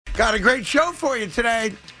Got a great show for you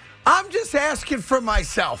today. I'm just asking for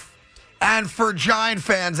myself and for Giant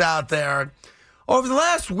fans out there. Over the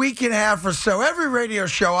last week and a half or so, every radio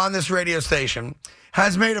show on this radio station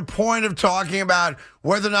has made a point of talking about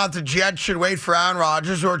whether or not the Jets should wait for Aaron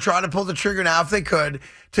Rodgers or try to pull the trigger now if they could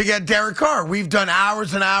to get Derek Carr. We've done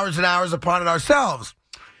hours and hours and hours upon it ourselves.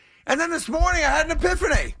 And then this morning, I had an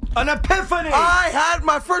epiphany. An epiphany! I had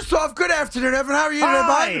my first off. Good afternoon, Evan. How are you today, bud?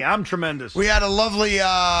 Hi, I'm tremendous. We had a lovely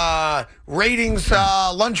ratings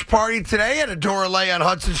lunch party today at Adora Lay on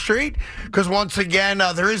Hudson Street because, once again,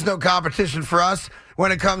 there is no competition for us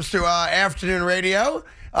when it comes to afternoon radio,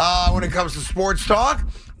 when it comes to sports talk.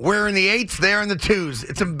 We're in the 8s, they're in the 2s.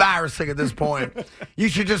 It's embarrassing at this point. You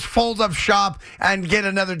should just fold up shop and get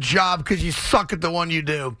another job because you suck at the one you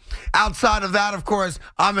do. Outside of that, of course,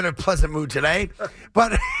 I'm in a pleasant mood today.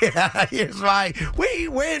 But here's my, we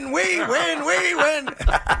win.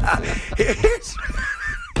 Here's...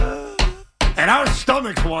 And our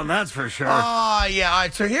stomachs won, that's for sure. Oh, yeah. All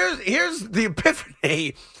right, so here's the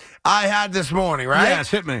epiphany I had this morning, right? Yes,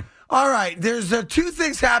 hit me. All right, there's two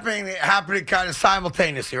things happening kind of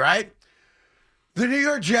simultaneously, right? The New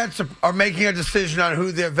York Jets are making a decision on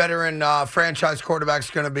who their veteran franchise quarterback is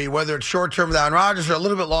going to be, whether it's short-term with Aaron Rodgers or a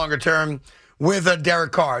little bit longer-term with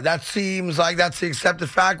Derek Carr. That seems like that's the accepted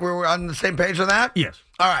fact. We're on the same page on that? Yes.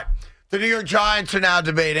 All right. The New York Giants are now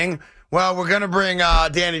debating, well, we're going to bring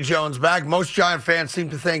Danny Jones back. Most Giant fans seem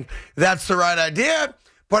to think that's the right idea,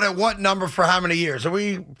 but at what number for how many years? Are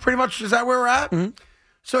we pretty much, is that where we're at? Mm-hmm.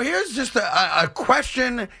 So here's just a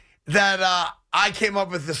question that I came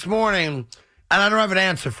up with this morning, and I don't have an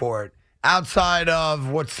answer for it, outside of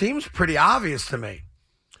what seems pretty obvious to me.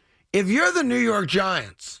 If you're the New York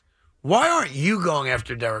Giants, why aren't you going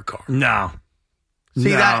after Derek Carr? No.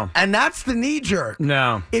 See no. that? And that's the knee-jerk.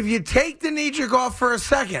 No. If you take the knee-jerk off for a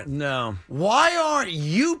second, No. why aren't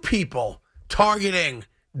you people targeting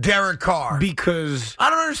Derek Carr? Because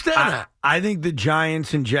I don't understand that. I think the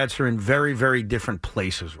Giants and Jets are in very, very different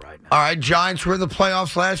places right now. All right, Giants were in the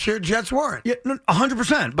playoffs last year. Jets weren't. Yeah,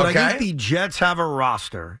 100%. But Okay. I think the Jets have a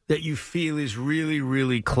roster that you feel is really,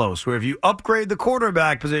 really close, where if you upgrade the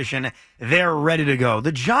quarterback position, they're ready to go.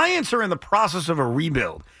 The Giants are in the process of a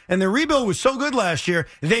rebuild, and their rebuild was so good last year,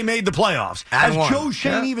 they made the playoffs. And As won. Joe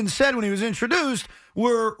Shane even said when he was introduced,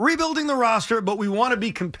 we're rebuilding the roster, but we want to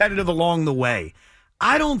be competitive along the way.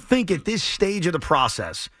 I don't think at this stage of the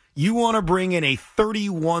process you want to bring in a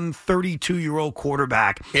 31, 32-year-old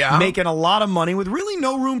quarterback making a lot of money with really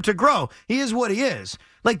no room to grow. He is what he is.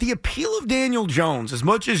 Like, the appeal of Daniel Jones, as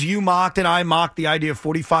much as you mocked and I mocked the idea of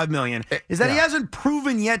 $45 million, is that he hasn't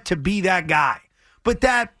proven yet to be that guy. But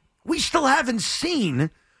that we still haven't seen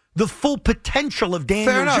the full potential of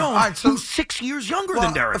Daniel Jones, right, so, who's 6 years younger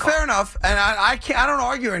than Derek Carr. Fair enough, and I don't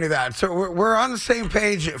argue any of that. So we're on the same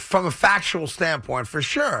page from a factual standpoint, for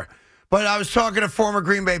sure. But I was talking to former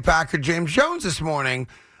Green Bay Packer James Jones this morning,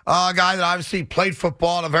 a guy that obviously played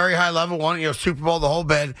football at a very high level, won Super Bowl, the whole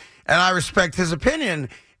bit, and I respect his opinion.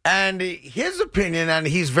 And his opinion, and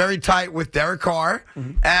he's very tight with Derek Carr,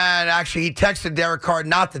 and actually he texted Derek Carr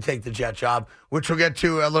not to take the Jet job, which we'll get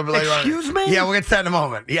to a little bit later on. Excuse me? Yeah, we'll get to that in a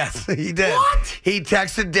moment. Yes, he did. What? He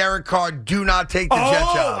texted Derek Carr, do not take the Jet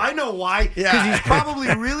job. I know why. Because Yeah. he's probably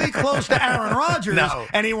really close to Aaron Rodgers,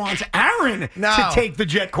 and he wants Aaron to take the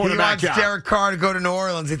Jet quarterback He wants job. Derek Carr to go to New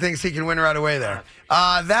Orleans. He thinks he can win right away there.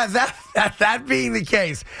 That being the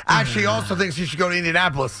case, actually also thinks he should go to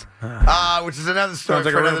Indianapolis, which is another story Sounds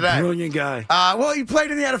like for a another day. brilliant guy. Well, he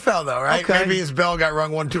played in the NFL, though, right? Okay. Maybe his bell got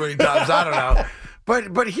rung one too many times. I don't know.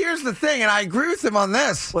 But here's the thing, and I agree with him on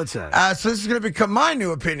this. What's that? So this is going to become my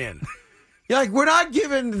new opinion.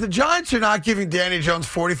 The Giants are not giving Danny Jones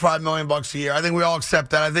 $45 million a year. I think we all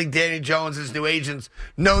accept that. I think Danny Jones, his new agents,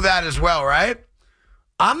 know that as well, right?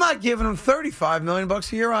 I'm not giving him $35 million a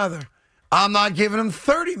year either. I'm not giving him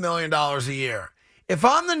 $30 million a year. If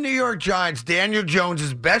I'm the New York Giants, Daniel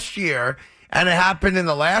Jones' best year, and it happened in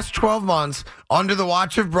the last 12 months under the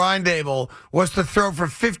watch of Brian Dable, was to throw for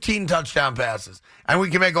 15 touchdown passes. And we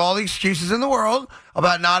can make all the excuses in the world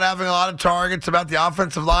about not having a lot of targets, about the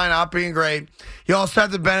offensive line not being great. He also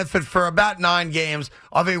had the benefit for about 9 games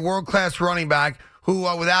of a world-class running back who,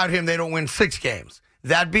 without him, they don't win 6 games.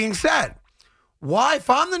 That being said, why, if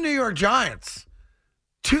I'm the New York Giants,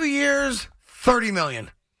 2 years, $30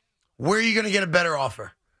 million, where are you going to get a better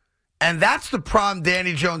offer? And that's the problem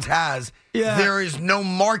Danny Jones has. Yeah. There is no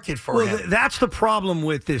market for him. That's the problem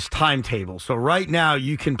with this timetable. So right now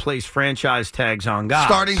you can place franchise tags on guys.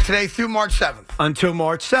 Starting today through March 7th. Until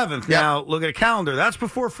March 7th. Yep. Now, look at a calendar. That's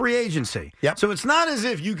before free agency. Yep. So it's not as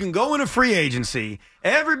if you can go into free agency,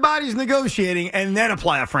 everybody's negotiating, and then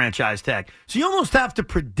apply a franchise tag. So you almost have to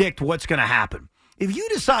predict what's going to happen. If you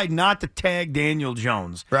decide not to tag Daniel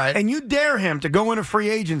Jones, right, and you dare him to go into free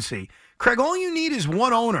agency, Craig, all you need is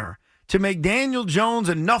one owner to make Daniel Jones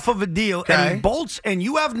enough of a deal, and he bolts, and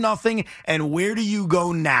you have nothing, and where do you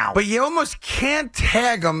go now? But you almost can't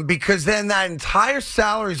tag him because then that entire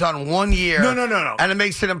salary's on 1 year. No. And it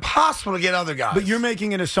makes it impossible to get other guys. But you're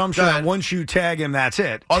making an assumption that once you tag him, that's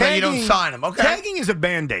it. Oh, then you don't sign him. Okay. Tagging is a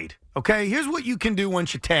Band-Aid, okay? Here's what you can do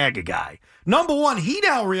once you tag a guy. Number one, he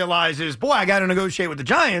now realizes, boy, I got to negotiate with the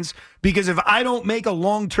Giants because if I don't make a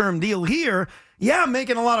long-term deal here, yeah, I'm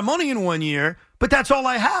making a lot of money in 1 year, but that's all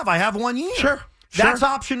I have. I have 1 year. Sure. That's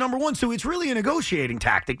option number one. So it's really a negotiating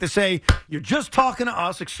tactic to say, you're just talking to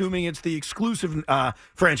us, assuming it's the exclusive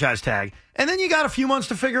franchise tag, and then you got a few months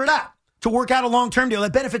to figure it out, to work out a long-term deal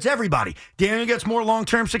that benefits everybody. Daniel gets more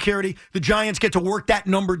long-term security. The Giants get to work that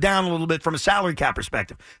number down a little bit from a salary cap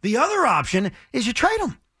perspective. The other option is you trade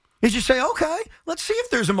him. Is you say, okay, let's see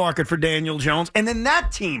if there's a market for Daniel Jones, and then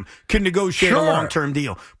that team can negotiate a long-term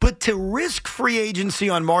deal. But to risk free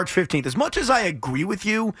agency on March 15th, as much as I agree with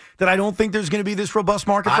you that I don't think there's going to be this robust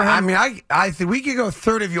market for him. I think we could go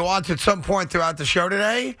third if you want to at some point throughout the show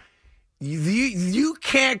today. You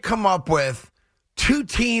can't come up with two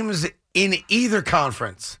teams in either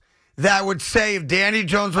conference that would say if Danny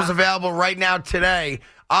Jones was available right now today,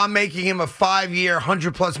 I'm making him a 5-year,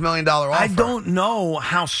 $100+ million offer. I don't know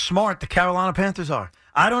how smart the Carolina Panthers are.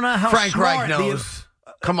 I don't know how Frank smart Reich knows.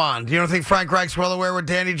 Come on. You don't think Frank Reich's well aware what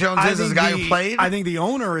Danny Jones is as a guy who played? I think the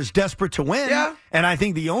owner is desperate to win. Yeah. And I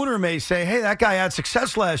think the owner may say, hey, that guy had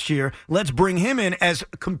success last year. Let's bring him in as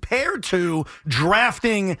compared to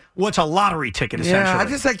drafting what's a lottery ticket, essentially.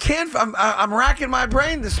 Yeah, I can't. I'm racking my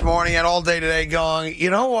brain this morning and all day today going, you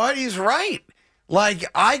know what? He's right. Like,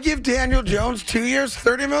 I give Daniel Jones 2 years,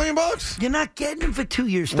 $30 million. You're not getting him for 2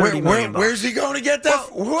 years, $30 million. Where's he going to get that?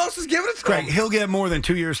 Well, who else is giving it to him? Craig, he'll get more than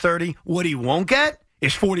 2 years, 30. What he won't get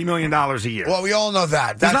is $40 million a year. Well, we all know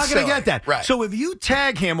that. He's not going to get that. Right. So if you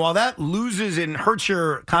tag him, while that loses and hurts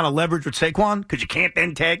your kind of leverage with Saquon, because you can't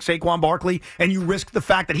then tag Saquon Barkley, and you risk the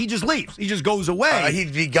fact that he just leaves. He just goes away.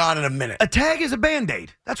 He'd be gone in a minute. A tag is a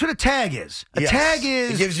Band-Aid. That's what a tag is. Tag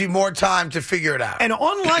is... It gives you more time to figure it out. And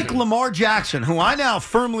unlike Lamar Jackson, who I now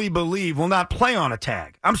firmly believe will not play on a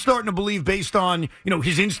tag, I'm starting to believe based on,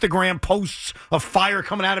 his Instagram posts of fire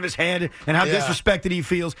coming out of his head and how disrespected he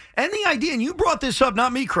feels. And the idea, and you brought this up,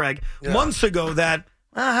 not me, Craig, months ago, that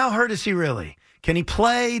how hurt is he really? Can he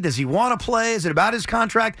play? Does he want to play? Is it about his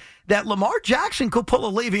contract? That Lamar Jackson could pull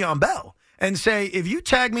a Le'Veon Bell and say, if you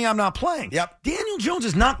tag me, I'm not playing. Yep. Daniel Jones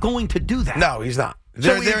is not going to do that. No, he's not.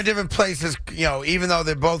 They're in different places, even though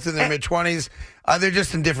they're both in their mid-20s. They're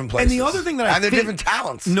just in different places. And the other thing that they're different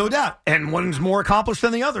talents. No doubt. And one's more accomplished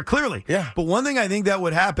than the other, clearly. Yeah. But one thing I think that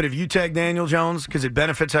would happen if you tag Daniel Jones, because it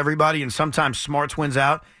benefits everybody and sometimes smarts wins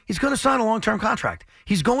out, he's going to sign a long-term contract.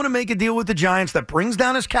 He's going to make a deal with the Giants that brings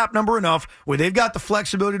down his cap number enough where they've got the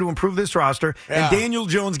flexibility to improve this roster, and Daniel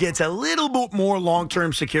Jones gets a little bit more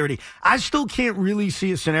long-term security. I still can't really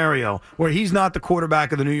see a scenario where he's not the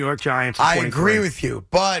quarterback of the New York Giants. I agree with you,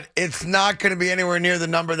 but it's not going to be anywhere near the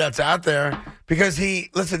number that's out there because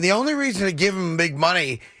the only reason to give him big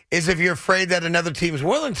money is if you're afraid that another team's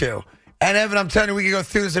willing to. And Evan, I'm telling you, we can go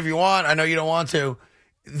through this if you want. I know you don't want to.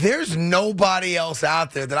 There's nobody else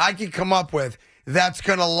out there that I can come up with that's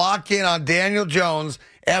going to lock in on Daniel Jones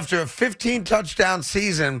after a 15-touchdown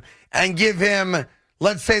season and give him,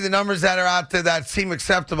 let's say the numbers that are out there that seem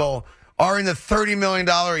acceptable are in the $30 million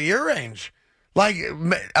a year range. Like,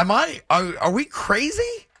 are we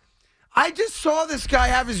crazy? I just saw this guy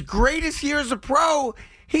have his greatest year as a pro.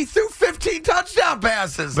 He threw 15 touchdown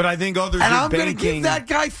passes. But I think others and are I'm banking. going to give that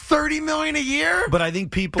guy $30 million a year? But I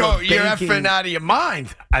think people are banking. You're effing out of your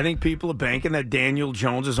mind. I think people are banking that Daniel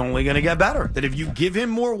Jones is only going to get better. That if you give him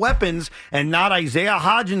more weapons and not Isaiah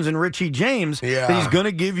Hodgins and Richie James, that he's going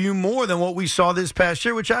to give you more than what we saw this past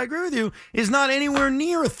year, which I agree with you, is not anywhere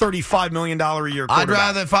near a $35 million a year quarterback. I'd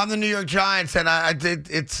rather, if I'm the New York Giants, and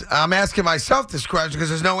I'm asking myself this question because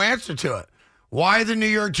there's no answer to it. Why are the New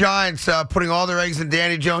York Giants putting all their eggs in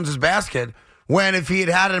Danny Jones' basket when if he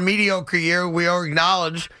had a mediocre year, we all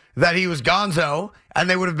acknowledge that he was gonzo and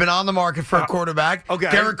they would have been on the market for a quarterback?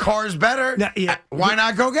 Derek Carr's better. Now, Why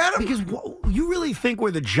not go get him? Because you really think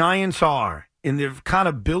where the Giants are in the kind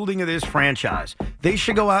of building of this franchise, they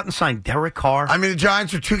should go out and sign Derek Carr. I mean, the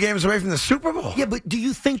Giants are 2 games away from the Super Bowl. Yeah, but do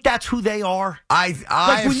you think that's who they are? I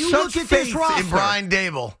have when you such look at this faith roster, in Brian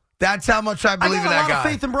Dable. That's how much I believe in that guy. I got a lot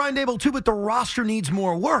of faith in Brian Dable, too, but the roster needs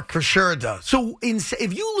more work. For sure it does. So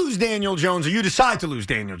if you lose Daniel Jones, or you decide to lose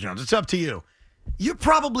Daniel Jones, it's up to you. You're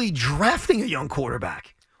probably drafting a young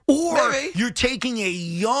quarterback. Or Maybe. You're taking a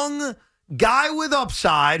young guy with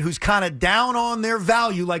upside who's kind of down on their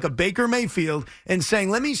value like a Baker Mayfield and saying,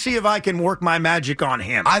 let me see if I can work my magic on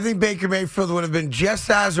him. I think Baker Mayfield would have been just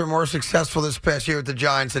as or more successful this past year with the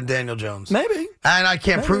Giants than Daniel Jones. Maybe. And I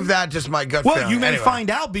can't prove that, just my gut Well, feeling. you may Anyway. find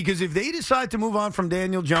out, because if they decide to move on from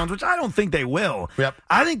Daniel Jones, which I don't think they will, Yep.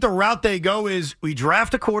 I think the route they go is we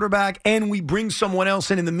draft a quarterback and we bring someone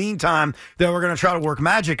else in the meantime that we're going to try to work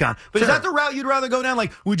magic on. But Sure. is that the route you'd rather go down?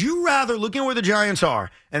 Like, would you rather, looking where the Giants are,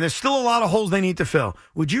 and there's still a lot of holes they need to fill,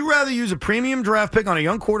 would you rather use a premium draft pick on a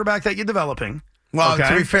young quarterback that you're developing? Well, Okay.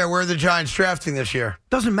 to be fair, where are the Giants drafting this year?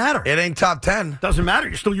 Doesn't matter. It ain't top 10. Doesn't matter.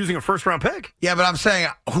 You're still using a first-round pick. Yeah, but I'm saying,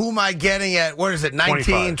 who am I getting at, what is it,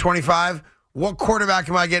 19, 25? What quarterback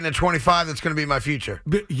am I getting at 25 that's going to be my future?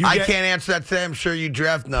 I can't answer that today. I'm sure you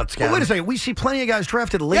draft nuts, Well, guys. wait a second. We see plenty of guys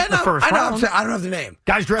drafted late in the first I know. round. I'm saying, I don't have the name.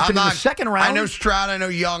 Guys drafted I'm in not- the second round. I know Stroud. I know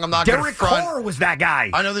Young. I'm not going to Derek front. Carr was that guy.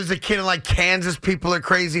 I know there's a kid in like Kansas people are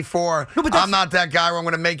crazy for. No, but that's- I'm not that guy where I'm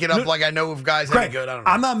going to make it up like I know of guys that are Greg, good. I don't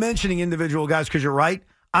know. I'm not mentioning individual guys because you're right.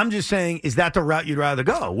 I'm just saying, is that the route you'd rather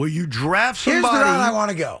go? Where you draft Here's somebody? the route I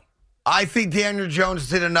want to go. I think Daniel Jones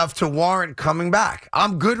did enough to warrant coming back.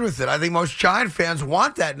 I'm good with it. I think most Giant fans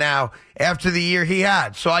want that now after the year he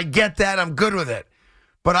had. So I get that. I'm good with it.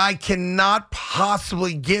 But I cannot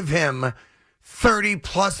possibly give him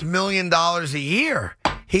 $30+ million a year.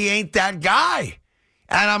 He ain't that guy.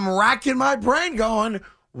 And I'm racking my brain going,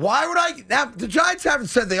 why would I? Now, the Giants haven't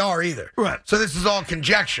said they are either. Right. So this is all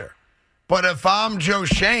conjecture. But if I'm Joe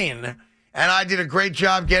Shane and I did a great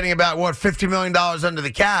job getting about, $50 million under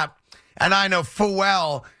the cap, and I know full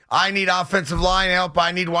well I need offensive line help,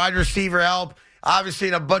 I need wide receiver help, obviously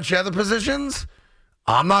in a bunch of other positions,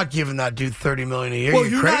 I'm not giving that dude $30 million a year. Well,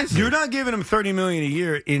 You're crazy. you're not giving him $30 million a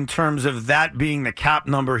year in terms of that being the cap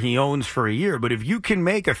number he owns for a year. But if you can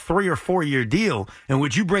make a 3 or 4 year deal in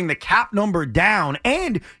which you bring the cap number down,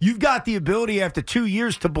 and you've got the ability after 2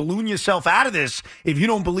 years to balloon yourself out of this, if you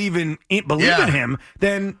don't believe in him,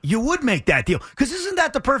 then you would make that deal. Because isn't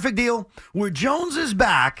that the perfect deal? Where Jones is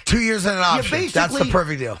back, 2 years and an option. That's the basically-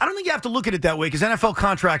 perfect deal. I don't think you have to look at it that way because NFL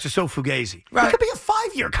contracts are so fugazi. Right. It could be a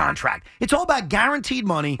 5-year contract. It's all about guaranteed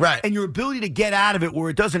money, Right. and your ability to get out of it where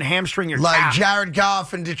it doesn't hamstring your Like cap. Jared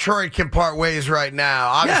Goff and Detroit can part ways right now.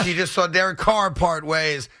 Obviously, Yes. you just saw Derek Carr part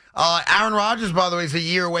ways. Aaron Rodgers, by the way, is a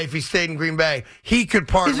year away if he stayed in Green Bay. He could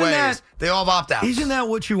part Isn't ways. that- They all have opt-outs. Isn't that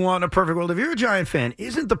what you want in a perfect world? If you're a Giant fan,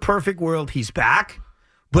 isn't the perfect world he's back?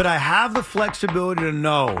 But I have the flexibility to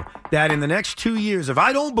know that in the next 2 years, if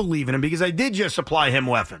I don't believe in him, because I did just supply him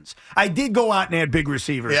weapons, I did go out and add big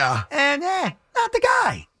receivers. Yeah. And not the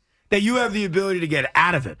guy. That you have the ability to get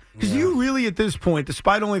out of it. Because you really, at this point,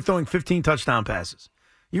 despite only throwing 15 touchdown passes,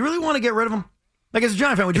 you really want to get rid of him? Like, as a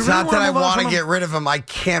Giant fan, would you It's really not that I want want to to get rid of him. I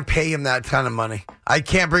can't pay him that ton of money. I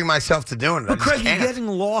can't bring myself to doing it. But I just Craig, you're can't. getting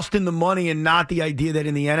lost in the money and not the idea that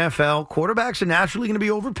in the NFL, quarterbacks are naturally going to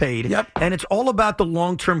be overpaid. Yep. And it's all about the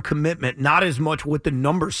long-term commitment, not as much what the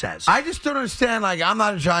number says. I just don't understand. Like, I'm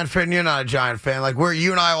not a Giant fan. You're not a Giant fan. Like, where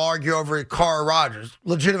you and I will argue over Carr or Rodgers.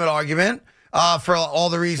 Legitimate argument for all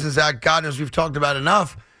the reasons that God knows we've talked about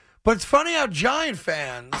enough. But it's funny how Giant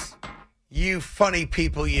fans, you funny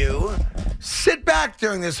people, you, sit back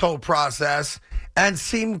during this whole process and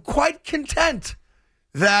seem quite content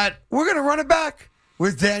that we're going to run it back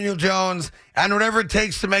with Daniel Jones and whatever it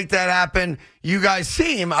takes to make that happen. You guys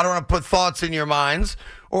seem, I don't want to put thoughts in your minds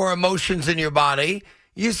or emotions in your body,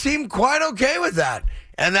 you seem quite okay with that.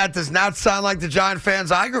 And that does not sound like the Giant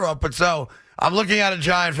fans I grew up with. So I'm looking at a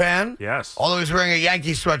Giant fan. Yes. Although he's wearing a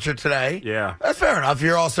Yankee sweatshirt today. Yeah. That's fair enough.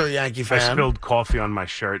 You're also a Yankee fan. I spilled coffee on my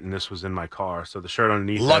shirt, and this was in my car. So the shirt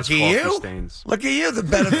underneath Lucky has coffee you. stains. Look at you, the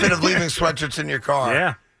benefit of leaving sweatshirts in your car.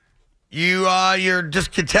 Yeah. You're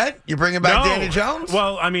just content? You bringing back No. Danny Jones?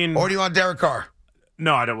 Well, I mean, Or do you want Derek Carr?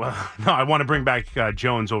 no, I don't. Well, no, I want to bring back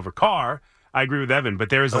Jones over Carr. I agree with Evan, but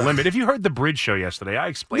there is a limit. If you heard the Bridge Show yesterday, I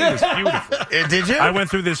explained this beautifully. Did you? I went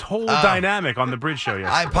through this whole dynamic on the Bridge Show yesterday.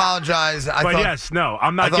 I apologize. I but thought, yes, no,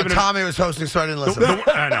 I'm I not thought giving him. Tommy was hosting, so I didn't listen.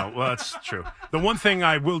 I know. Well, that's true. The one thing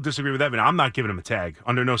I will disagree with Evan, I'm not giving him a tag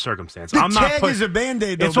under no circumstance. The I'm not tag is a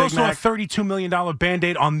Band-Aid, though, It's Big also Mac. a $32 million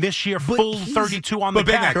Band-Aid on this year, But full he's- 32 on but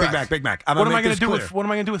the Big cap. Mac, Big Mac. What am I going to do with? What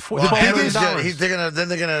am I going to do with Well, $12 and million?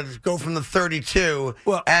 they're gonna go from the 32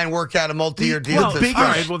 Well, and work out a multi-year deal. Well, to all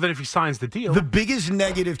start. right. Well, then if he signs the deal. deal. The biggest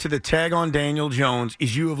negative to the tag on Daniel Jones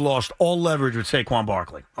is you have lost all leverage with Saquon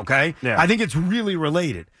Barkley, okay? Yeah. I think it's really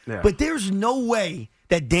related. Yeah. But there's no way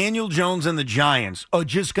that Daniel Jones and the Giants are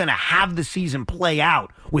just going to have the season play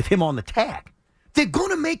out with him on the tag. They're going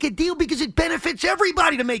to make a deal because it benefits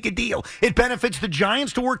everybody to make a deal. It benefits the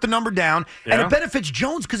Giants to work the number down, and it benefits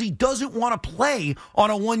Jones because he doesn't want to play on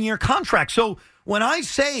a one-year contract. So when I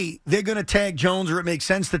say they're going to tag Jones or it makes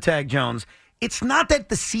sense to tag Jones, it's not that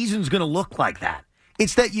the season's going to look like that.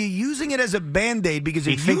 It's that you're using it as a Band-Aid because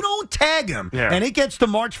if you don't tag him and it gets to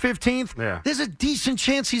March 15th, there's a decent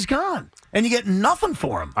chance he's gone. And you get nothing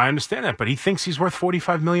for him. I understand that, but he thinks he's worth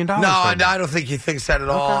 $45 million. No, I don't think he thinks that at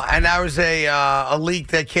all. And that was a leak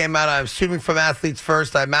that came out, I'm assuming, from Athletes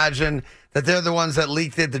First. I imagine that they're the ones that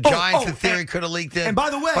leaked it. The Giants, in theory, could have leaked it. And by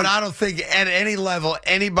the way... But I don't think at any level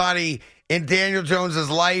anybody in Daniel Jones's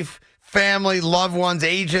life, family, loved ones,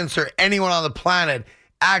 agents, or anyone on the planet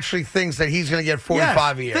actually thinks that he's going to get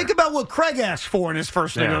 45 a year. Think about what Craig asked for in his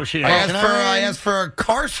first negotiation. I asked for a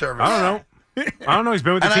car service. I don't know. He's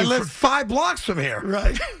been with the team. And I live 5 blocks from here.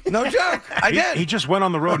 Right. No joke. I did. He just went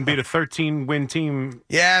on the road and beat a 13-win team.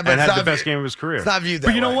 Yeah, but and had the best game of his career. It's not viewed that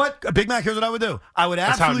But you know way. what? Big Mac, here's what I would do. I would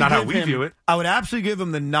absolutely not how we view it. I would absolutely give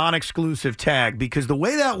him the non-exclusive tag because the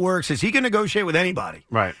way that works is he can negotiate with anybody.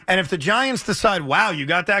 Right. And if the Giants decide, wow, you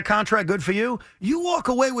got that contract, good for you, you walk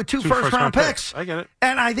away with two first-round picks. I get it.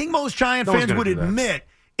 And I think most Giant fans would admit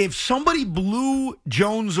if somebody blew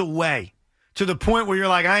Jones away to the point where you're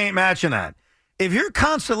like, I ain't matching that. If your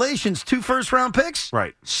consolation's 2 first-round picks,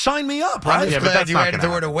 right, sign me up, I'm right? just glad you added the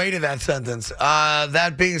word away to that sentence.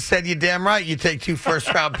 That being said, you're damn right. You take 2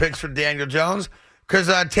 first-round picks for Daniel Jones because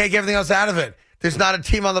take everything else out of it. There's not a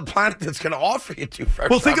team on the planet that's going to offer you 2 first-round picks.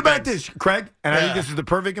 Well, think about this, Craig, and I think this is the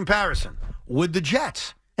perfect comparison. Would the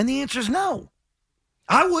Jets? And the answer is no.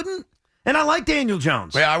 I wouldn't. And I like Daniel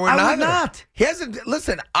Jones. Yeah, I would not. He hasn't.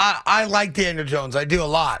 Listen, I like Daniel Jones. I do a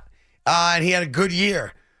lot. And he had a good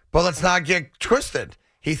year. But let's not get twisted.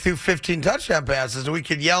 He threw 15 touchdown passes, and we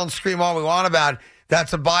could yell and scream all we want about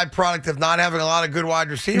that's a byproduct of not having a lot of good wide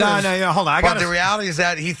receivers. No, hold on. But the reality is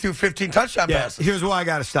that he threw 15 touchdown passes. Here's why I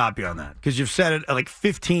got to stop you on that, because you've said it like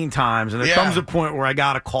 15 times, and there comes a point where I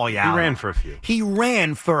got to call you out. He ran for a few. He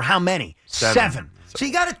ran for how many? 7. So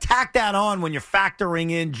you got to tack that on when you're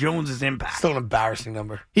factoring in Jones's impact. Still an embarrassing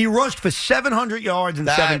number. He rushed for 700 yards and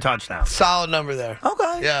 7 touchdowns. Solid number there.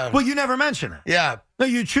 Okay. Yeah. Well, you never mention it. Yeah. No,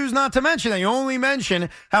 you choose not to mention that. You only mention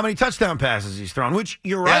how many touchdown passes he's thrown, which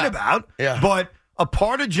you're right about. Yeah. But a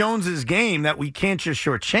part of Jones's game that we can't just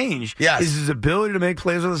shortchange is his ability to make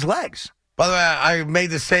plays with his legs. By the way, I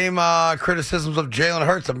made the same criticisms of Jalen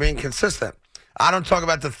Hurts. I'm being consistent. I don't talk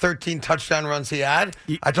about the 13 touchdown runs he had.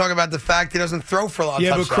 I talk about the fact he doesn't throw for a lot of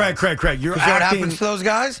touchdowns. Yeah, but Craig, you're acting... You know what happens to those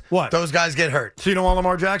guys? What? Those guys get hurt. So you don't want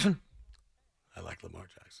Lamar Jackson? I like Lamar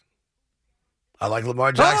Jackson. I like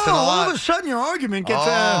Lamar Jackson a lot. All of a sudden your argument gets...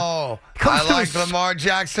 I like Lamar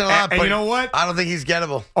Jackson a lot, and but you know what? I don't think he's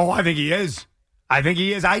gettable. Oh, I think he is. I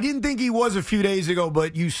didn't think he was a few days ago,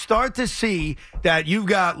 but you start to see that you've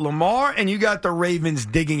got Lamar and you got the Ravens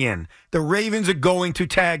digging in. The Ravens are going to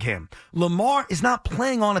tag him. Lamar is not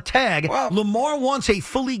playing on a tag. Well, Lamar wants a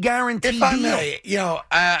fully guaranteed deal. If I may,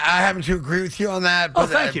 I happen to agree with you on that, but,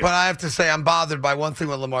 thank you. But I have to say I'm bothered by one thing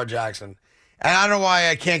with Lamar Jackson. And I don't know why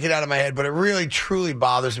I can't get it out of my head, but it really, truly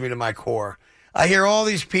bothers me to my core. I hear all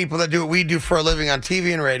these people that do what we do for a living on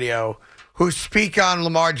TV and radio who speak on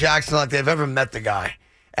Lamar Jackson like they've ever met the guy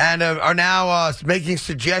and are now making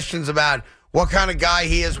suggestions about what kind of guy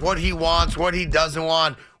he is, what he wants, what he doesn't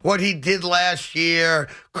want, what he did last year,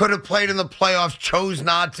 could have played in the playoffs, chose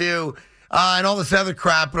not to, and all this other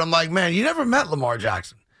crap. But I'm like, man, you never met Lamar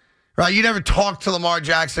Jackson, right? You never talked to Lamar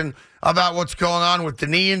Jackson about what's going on with the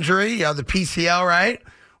knee injury, the PCL, right?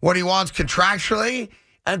 What he wants contractually.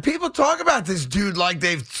 And people talk about this dude like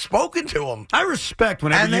they've spoken to him. I respect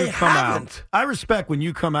whenever you come out. I respect when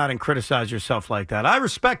you come out and criticize yourself like that. I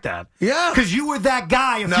respect that. Yeah. Because you were that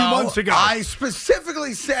guy a few months ago. I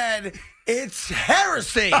specifically said it's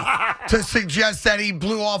heresy to suggest that he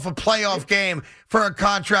blew off a playoff game for a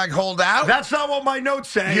contract holdout. That's not what my notes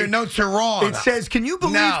say. Your notes are wrong. It says, can you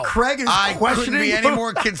believe Craig is questioning? I couldn't be any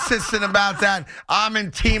more consistent about that. I'm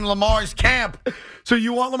in Team Lamar's camp. So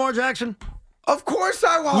you want Lamar Jackson? Of course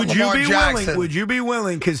I want Lamar Jackson. Would you be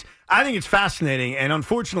willing? Because I think it's fascinating, and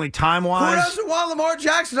unfortunately, Who time-wise, doesn't want Lamar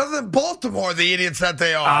Jackson other than Baltimore, the idiots that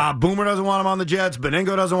they are? Boomer doesn't want him on the Jets.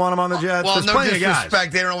 Beningo doesn't want him on the Jets. Well, There's no plenty of guys.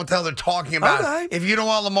 disrespect. They don't know what the hell they're talking about. Okay. If you don't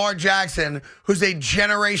want Lamar Jackson, who's a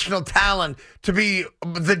generational talent, to be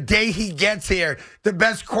the day he gets here, the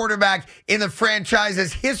best quarterback in the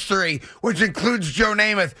franchise's history, which includes Joe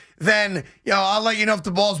Namath, then I'll let you know if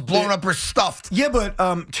the ball's blown up or stuffed. Yeah, but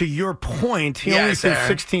to your point, he only threw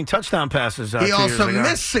 16 touchdown passes. He 2 also years ago.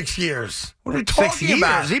 missed 6 years. What are we 6 talking years.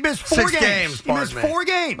 about? He missed 4 6 games. He missed 4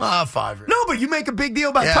 games. 5 years. No, but you make a big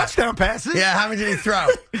deal about touchdown passes. Yeah, how many did he throw?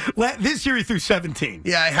 This year he threw 17.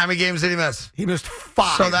 Yeah, how many games did he miss? He missed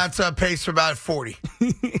 5. So that's a pace for about 40.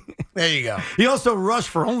 There you go. He also rushed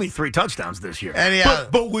for only 3 touchdowns this year. And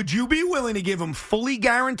but would you be willing to give him fully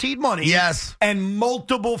guaranteed money? Yes. And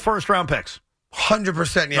multiple first-round picks?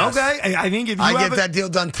 100% yes. Okay. I think if you I get that deal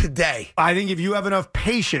done today. I think if you have enough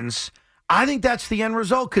patience, I think that's the end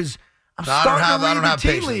result because I'm starting to read the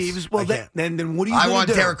tea leaves. Well, then what do you do? I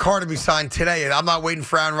want Derek Carr to be signed today. I'm not waiting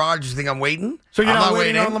for Aaron Rodgers. You think I'm waiting? So you're not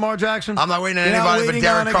waiting on Lamar Jackson? I'm not waiting on anybody but Derek Carr.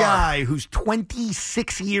 You're not waiting on a guy who's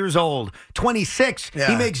 26 years old. 26.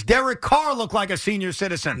 Yeah. He makes Derek Carr look like a senior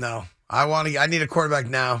citizen. No. I need a quarterback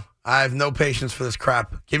now. I have no patience for this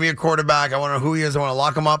crap. Give me a quarterback. I want to know who he is. I want to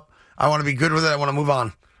lock him up. I want to be good with it. I want to move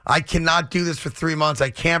on. I cannot do this for 3 months. I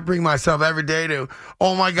can't bring myself every day to,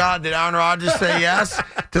 oh, my God, did Aaron Rodgers say yes?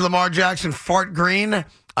 Did Lamar Jackson fart green?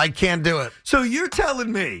 I can't do it. So you're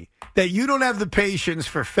telling me that you don't have the patience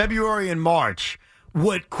for February and March,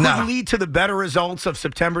 what could lead to the better results of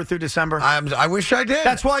September through December? I wish I did.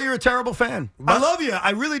 That's why you're a terrible fan. I love you. I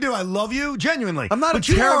really do. I love you, genuinely. I'm not a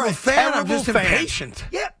terrible fan. I'm just impatient.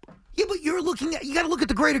 Yeah, but you got to look at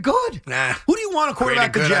the greater good. Nah. Who do you want a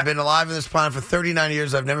quarterback the Jets? I've been alive in this planet for 39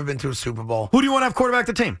 years. I've never been to a Super Bowl. Who do you want to have quarterback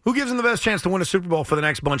the team? Who gives them the best chance to win a Super Bowl for the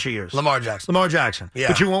next bunch of years? Lamar Jackson. Lamar Jackson. Yeah.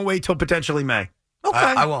 But you won't wait till potentially May. Okay.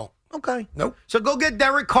 I won't. Okay. Nope. So go get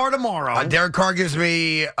Derek Carr tomorrow. Derek Carr gives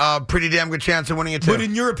me a pretty damn good chance of winning it, too. But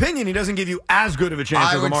in your opinion, he doesn't give you as good of a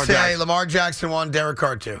chance as Lamar Jackson. I would say Lamar Jackson 1, Derek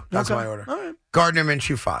Carr 2. That's my order. All right. Gardner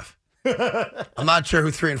Minshew 5. I'm not sure who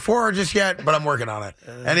 3 and 4 are just yet, but I'm working on it.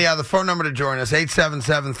 Anyhow, the phone number to join us,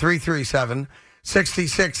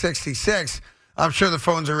 877-337-6666. I'm sure the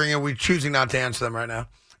phones are ringing. We're choosing not to answer them right now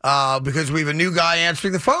because we have a new guy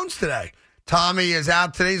answering the phones today. Tommy is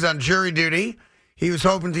out today. He's on jury duty. He was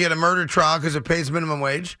hoping to get a murder trial because it pays minimum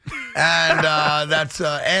wage, and that's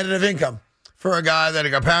additive income for a guy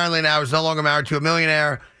that apparently now is no longer married to a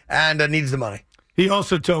millionaire and needs the money. He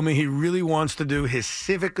also told me he really wants to do his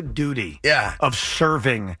civic duty of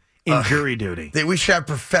serving in jury duty. We should have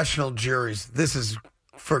professional juries. This is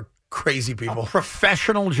for crazy people. A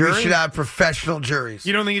professional jury? We should have professional juries.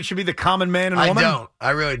 You don't think it should be the common man and woman? I don't. I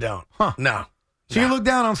really don't. Huh. No. So you look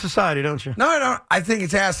down on society, don't you? No, I don't. I think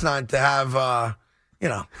it's asinine to have,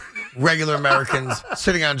 regular Americans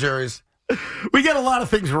sitting on juries. We get a lot of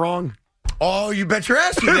things wrong. Oh, you bet your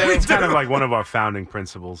ass you do. It's kind of like one of our founding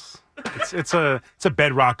principles. It's a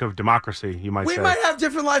bedrock of democracy, you might say. We might have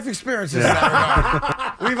different life experiences in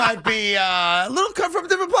that regard. We might be a little cut from a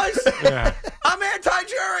different place. Yeah. I'm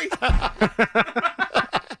anti-jury.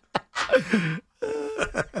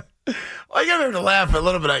 Well, you got to be able to laugh a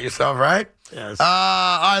little bit at yourself, right? Yes. All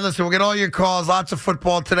right, listen, we'll get all your calls. Lots of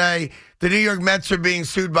football today. The New York Mets are being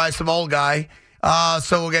sued by some old guy.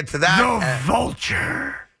 So we'll get to that. The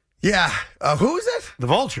Vulture. Yeah. Who is it? The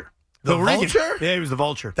Vulture. The Phil Regan. Vulture? Yeah, he was the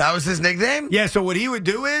Vulture. That was his nickname? Yeah, so what he would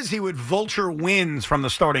do is he would vulture wins from the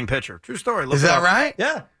starting pitcher. True story. Is that right?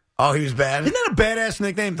 Yeah. Oh, he was bad? Isn't that a badass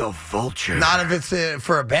nickname? The Vulture. Not if it's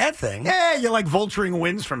for a bad thing. Yeah, you're like vulturing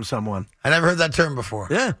wins from someone. I never heard that term before.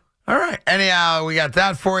 Yeah. All right. Anyhow, we got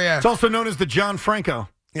that for you. It's also known as the John Franco.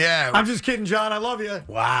 Yeah. I'm just kidding, John. I love you.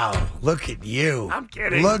 Wow. Look at you. I'm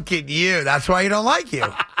kidding. Look at you. That's why he don't like you.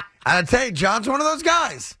 And I tell you, John's one of those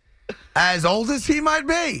guys. As old as he might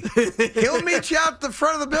be, he'll meet you out the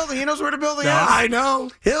front of the building. He knows where the building is. I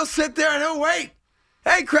know. He'll sit there and he'll wait.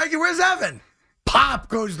 Hey, Craigie, where's Evan? Pop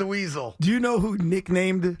goes the weasel. Do you know who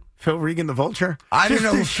nicknamed Phil Regan the Vulture? I didn't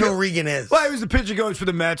know who Phil Regan is. Well, he was the pitching coach for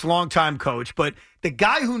the Mets, longtime coach. But the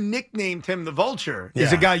guy who nicknamed him the Vulture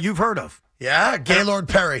is a guy you've heard of. Yeah, Gaylord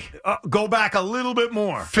Perry. Go back a little bit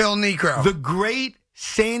more. Phil Necro. The great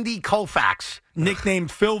Sandy Koufax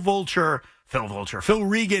nicknamed Phil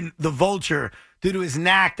Regan the Vulture due to his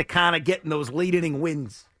knack to kind of getting those late inning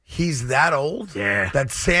wins. He's that old? Yeah.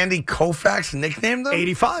 That Sandy Koufax nicknamed him?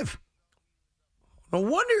 85. No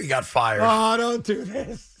wonder he got fired. Oh, don't do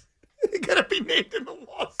this. You're going to be named in the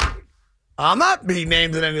lawsuit. I'm not being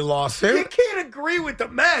named in any lawsuit. You can't agree with the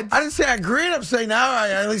Mets. I didn't say I agreed. I'm saying now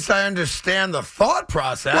at least I understand the thought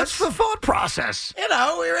process. What's the thought process? You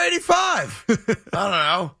know, we're 85. I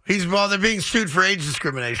don't know. They're being sued for age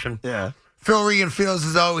discrimination. Yeah. Phil Regan feels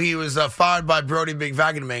as though he was fired by Brody Big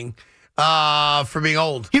Vagonming for being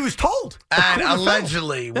old. He was told. And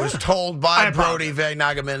allegedly was told by Brody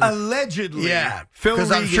Vagonming. Allegedly. Yeah. Phil Because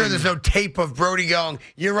I'm Regan. sure there's no tape of Brody going,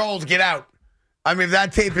 "You're old, get out." I mean, if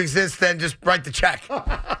that tape exists, then just write the check.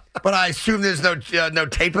 But I assume there's no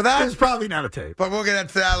tape of that. There's probably not a tape. But we'll get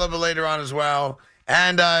into that a little bit later on as well.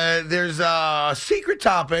 And there's a secret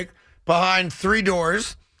topic behind 3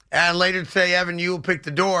 doors. And later today, Evan, you will pick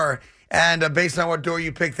the door. And based on what door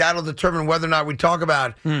you pick, that'll determine whether or not we talk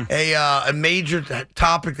about a major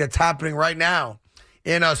topic that's happening right now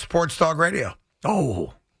in Sports Talk Radio.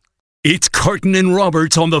 Oh. It's Carton and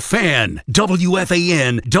Roberts on The Fan,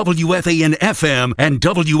 WFAN, WFAN-FM, and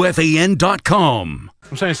WFAN.com.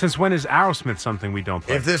 I'm saying, since when is Aerosmith something we don't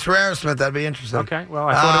play? If this were Aerosmith, that'd be interesting. Okay, well,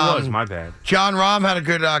 I thought it was. My bad. John Rahm had a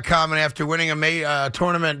good comment after winning a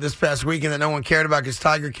tournament this past weekend that no one cared about because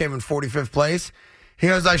Tiger came in 45th place. He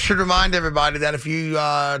goes, I should remind everybody that if you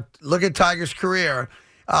look at Tiger's career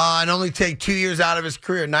and only take 2 years out of his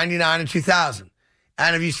career, 99 and 2000,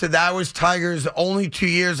 and if you said that was Tiger's only 2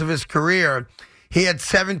 years of his career, he had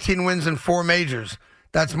 17 wins in 4 majors.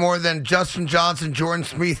 That's more than Justin Johnson, Jordan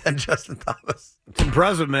Spieth, and Justin Thomas. It's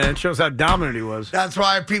impressive, man. It shows how dominant he was. That's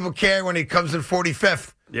why people care when he comes in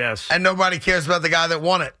 45th. Yes. And nobody cares about the guy that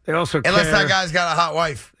won it. They also Unless care, that guy's got a hot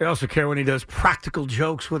wife. They also care when he does practical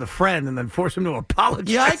jokes with a friend and then force him to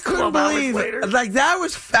apologize. Yeah, I couldn't 12 hours believe later. like that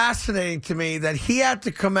was fascinating to me that he had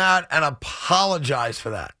to come out and apologize for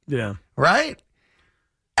that. Yeah. Right?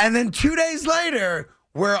 And then 2 days later,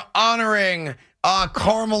 we're honoring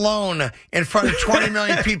Karl Malone in front of 20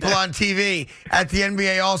 million people on TV at the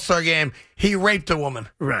NBA All-Star Game. He raped a woman.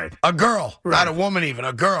 Right. A girl. Right. Not a woman even,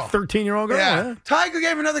 a girl. 13-year-old girl. Yeah. Tiger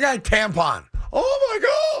gave another guy a tampon. Oh, my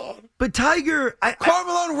God. But Tiger... Karl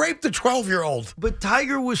Malone raped a 12-year-old. But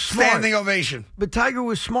Tiger was smart. Standing ovation. But Tiger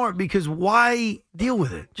was smart because why deal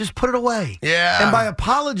with it? Just put it away. Yeah. And by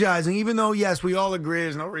apologizing, even though, yes, we all agree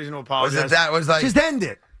there's no reason to apologize. Was just end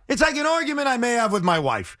it. It's like an argument I may have with my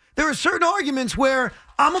wife. There are certain arguments where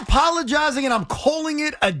I'm apologizing and I'm calling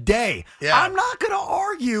it a day. Yeah. I'm not going to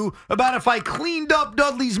argue about if I cleaned up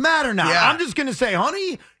Dudley's mat or not. Yeah. I'm just going to say,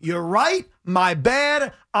 honey, you're right. My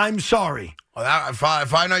bad. I'm sorry. Well,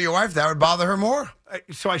 if I know your wife, that would bother her more.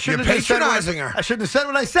 So I shouldn't You're have just said patronizing her. I shouldn't have said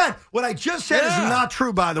what I said. What I just said is not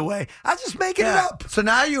true, by the way. I'm just making it up. So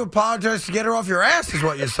now you apologize to get her off your ass is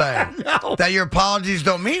what you're saying. No. That your apologies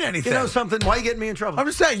don't mean anything. You know something? Why are you getting me in trouble? I'm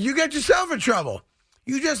just saying, you get yourself in trouble.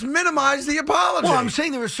 You just minimize the apology. Well, I'm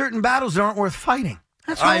saying there are certain battles that aren't worth fighting.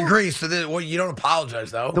 That's I all. agree. So you don't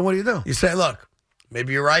apologize, though. Then what do? You say, look,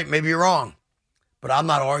 maybe you're right, maybe you're wrong, but I'm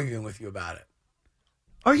not arguing with you about it.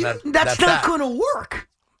 Are you? That's not going to work.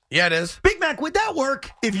 Yeah, it is. Big Mac, would that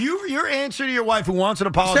work? If your answer to your wife who wants an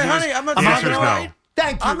apology Say, honey, I'm not The saying answer you're is no. right.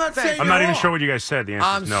 Thank you. I'm not saying I'm you're not even wrong. sure what you guys said. The answer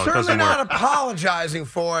I'm is no. It certainly doesn't not work. apologizing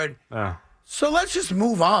for it. Oh. So let's just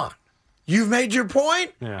move on. You've made your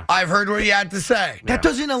point. Yeah. I've heard what you had to say. That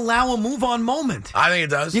doesn't allow a move-on moment. I think it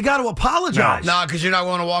does. You got to apologize. No, because you're not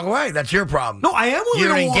willing to walk away. That's your problem. No, I am You willing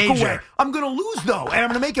don't to walk engage away. her. I'm going to lose, though, and I'm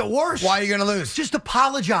going to make it worse. Why are you going to lose? Just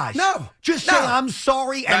apologize. No. Just No. say, I'm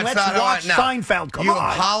sorry, and That's let's not how watch no. Seinfeld. Come you on.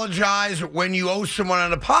 apologize when you owe someone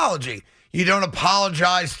an apology. You don't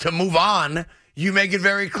apologize to move on. You make it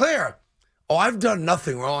very clear. Oh, I've done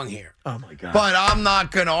nothing wrong here. Oh, my God. But I'm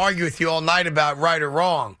not going to argue with you all night about right or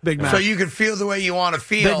wrong. Big Mac. So you can feel the way you want to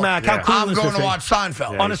feel. Big Mac, how cool I'm is going this to thing? watch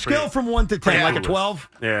Seinfeld. Yeah. On a he's scale pretty- from 1 to 10, Yeah. like a 12?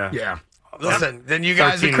 Yeah. Yeah. Listen, then you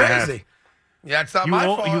guys are 13 and a half. crazy. Yeah, it's not You my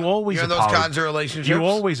al- fault. you always You're in those apologize. kinds of relationships. You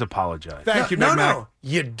always apologize. Thank you, no, Big Mac. no,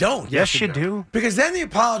 you don't. Yes, you do. Because then the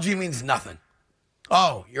apology means nothing.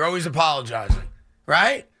 Oh, you're always apologizing,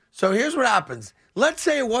 right? So here's what happens. Let's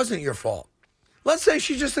say it wasn't your fault. Let's say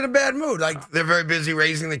she's just in a bad mood. Like they're very busy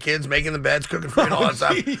raising the kids, making the beds, cooking food, and all that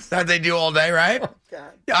stuff that they do all day, right? Yeah,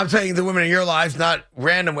 I'm saying the women in your lives, not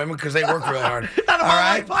random women, because they work really hard. Not in all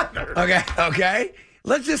my right? life either. Okay.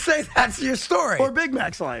 Let's just say that's your story. Or Big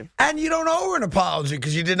Mac's life. And you don't owe her an apology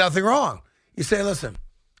because you did nothing wrong. You say, listen,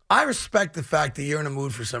 I respect the fact that you're in a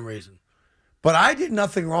mood for some reason, but I did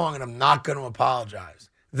nothing wrong and I'm not going to apologize.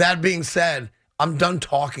 That being said, I'm done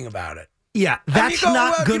talking about it. Yeah, you that's go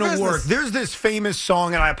not about your going to work. business. There's this famous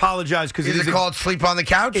song, and I apologize because Is it called Sleep on the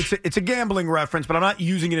Couch? It's a gambling reference, but I'm not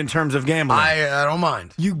using it in terms of gambling. I don't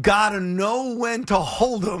mind. You gotta know when to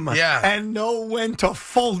hold them, Yeah. and know when to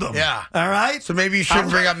fold them. Yeah. All right. So maybe you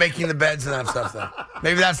shouldn't bring up making the beds and that stuff then.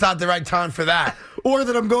 Maybe that's not the right time for that. Or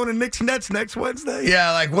that I'm going to Knicks Nets next Wednesday.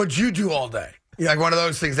 Yeah, like what'd you do all day? You're like one of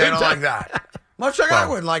those things. They don't like that. Much like I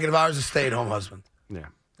wouldn't like it if I was a stay-at-home husband. Yeah.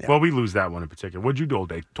 Well, we lose that one in particular. What'd you do all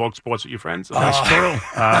day? Talk sports with your friends? That's true.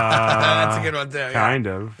 That's a good one, too. Yeah. Kind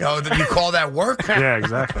of. Did you call that work? Yeah,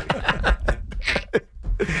 exactly.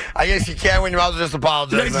 I guess you can when you might as well just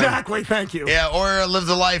apologize. Exactly. Thank you. Yeah, or live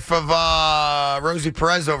the life of Rosie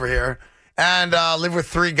Perez over here and live with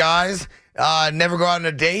 3 guys, never go out on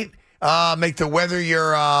a date, make the weather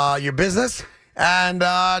your business, and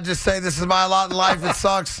just say, this is my lot in life. It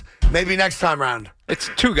sucks. Maybe next time round. It's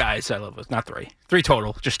 2 guys I live with, not 3. 3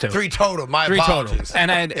 total, just 2. 3 total. My 3 apologies.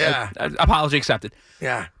 total. And apology accepted.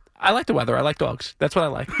 Yeah. I like the weather. I like dogs. That's what I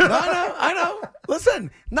like. I know. Listen,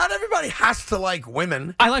 not everybody has to like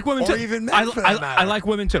women. I like women or too. Or even men, for that matter. I like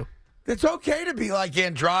women too. It's okay to be like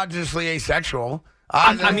androgynously asexual.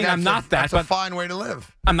 I'm not that. That's a fine way to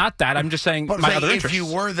live. I'm not that. I'm just saying my other interests. If you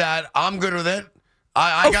were that, I'm good with it.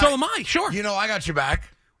 So am I. Sure. I got your back.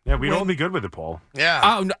 Yeah, we'd all be good with it, Paul. Yeah.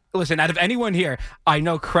 Oh, no, listen, out of anyone here, I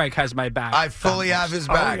know Craig has my back. I fully have his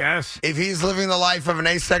back. Oh, yes. If he's living the life of an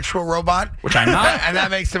asexual robot, which I'm not, and that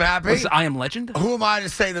makes him happy, listen, I am legend. Who am I to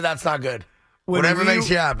say that that's not good? Whatever makes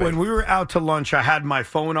you happy. When we were out to lunch, I had my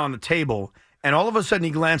phone on the table, and all of a sudden he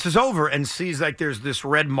glances over and sees like there's this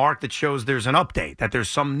red mark that shows there's an update, that there's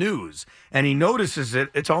some news. And he notices it.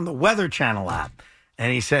 It's on the Weather Channel app.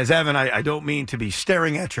 And he says, Evan, I don't mean to be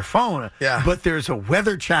staring at your phone, but there's a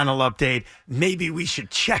Weather Channel update. Maybe we should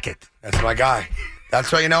check it. That's my guy.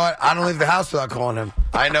 That's why, you know what? I don't leave the house without calling him.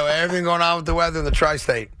 I know everything going on with the weather in the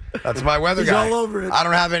tri-state. That's my weather guy. He's all over it. I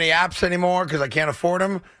don't have any apps anymore because I can't afford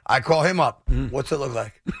them. I call him up. What's it look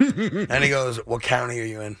like? And he goes, what county are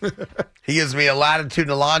you in? He gives me a latitude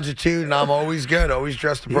and a longitude, and I'm always good, always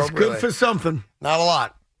dressed appropriately. He's good for something. Not a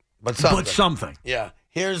lot, but something. But something. Yeah.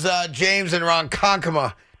 Here's James in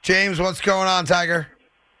Ronkonkoma. James, what's going on, Tiger?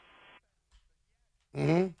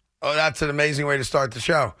 Oh, that's an amazing way to start the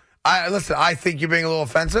show. Listen, I think you're being a little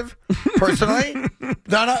offensive, personally.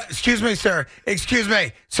 No, excuse me, sir. Excuse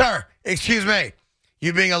me. Sir, excuse me.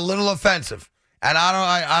 You're being a little offensive. And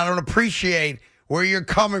I don't appreciate where you're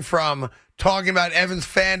coming from talking about Evan's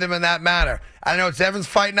fandom in that matter. I know it's Evan's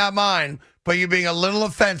fight, not mine, but you're being a little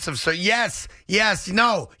offensive. So yes.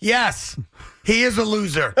 He is a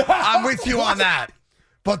loser. I'm with you on that.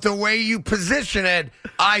 But the way you position it,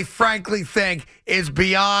 I frankly think is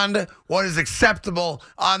beyond what is acceptable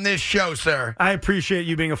on this show, sir. I appreciate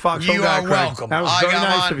you being a Foxhole You guy, are Craig. welcome. That was very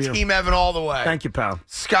nice on of you. Team Evan all the way. Thank you, pal.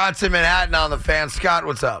 Scott's in Manhattan on the fan. Scott,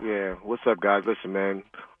 what's up? Yeah, what's up, guys? Listen, man,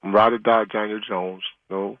 I'm ride or die Daniel Jones.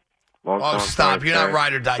 No. Oh, stop. You're not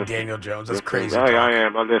ride or die Daniel Jones. That's crazy. I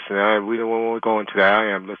am. Listen, we don't want to go into that.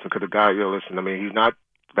 I am. Listen, because the guy, listen, I mean, he's not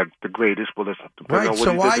like the greatest, but listen. Right,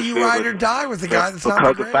 so why you ride or die with the guy that's not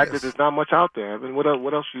the greatest? Because the fact that there's not much out there. I mean, what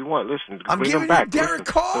else do you want? Listen, I'm bring giving him back. you Derek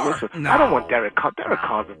Carr. Listen, I don't want Derek Carr. Derek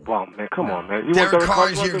Carr's a bum, man. Come on, man. Derek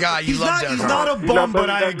Carr is your guy. You love Derek Carr. He's not a bum, but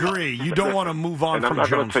I agree. You don't want to move on from Jones. And I'm not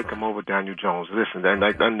going to take him over Daniel Jones. Listen,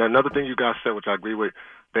 and another thing you guys said, which I agree with,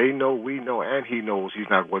 they know, we know, and he knows he's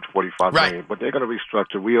not worth $45 million. But they're going to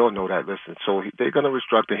restructure. We all know that. Listen, so they're going to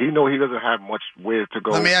restructure. He know he doesn't have much where to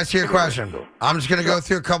go. Let me ask you a question. I'm just going to go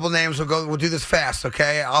through a couple names. We'll do this fast,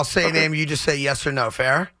 okay? I'll say a name. You just say yes or no.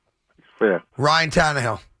 Fair? Fair. Ryan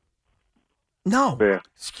Tannehill. No. Fair.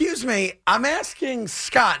 Excuse me. I'm asking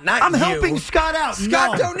Scott, not I'm you. helping Scott out.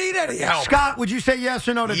 Scott No. don't need any help. Scott, would you say yes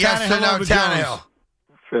or no to yes Tannehill or no, over Tannehill? Jones?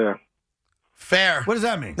 Fair. Fair. What does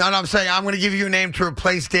that mean? No, I'm saying I'm going to give you a name to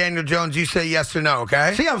replace Daniel Jones. You say yes or no,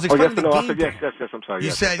 okay? See, I was Oh, explaining yes or no? I the said game. yes. I'm sorry. You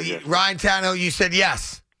yes, said yes. Ryan Tannehill. You said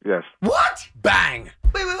yes. Yes. What? Bang.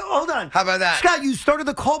 Wait, hold on. How about that? Scott, you started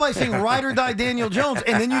the call by saying ride or die Daniel Jones,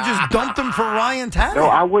 and then you just dumped him for Ryan Tannehill. No,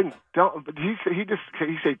 I wouldn't. Don't. But he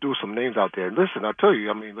said threw some names out there. Listen, I tell you.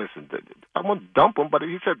 I mean, listen. I won't dump him, but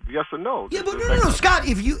he said yes or no. Yeah, but no, Scott.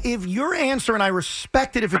 If your answer, and I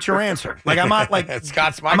respect it if it's your answer. Like I'm not like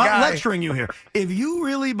Scott's my I'm guy. not lecturing you here. If you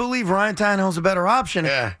really believe Ryan Tannehill's a better option,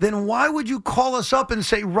 then why would you call us up and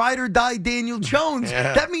say ride or die Daniel Jones?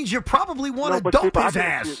 Yeah. That means you probably want to but dump see, his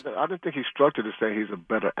ass. I didn't think he structured it saying he's a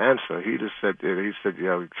better answer. He just said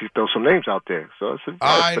he throw some names out there. So I said,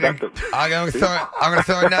 all right, I'm going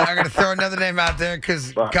to throw another name out there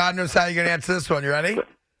because God knows how you're going to answer this one. You ready?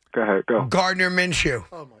 Go ahead, go. Gardner Minshew.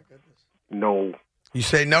 Oh my goodness. No. You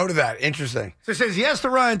say no to that. Interesting. So it says yes to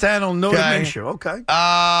Ryan Tannehill, no to Minshew. Okay.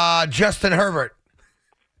 Justin Herbert.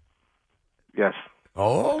 Yes.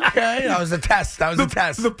 Okay, that was a test.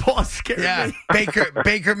 The pause scared me.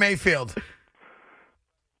 Baker Mayfield.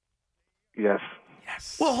 Yes.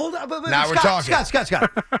 Yes. Well, hold on. But Now we're talking. Scott.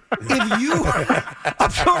 If you,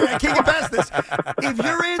 I'm sorry, I can't get past this. If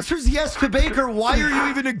your answer is yes to Baker, why are you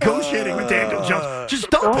even negotiating with Daniel Jones? Just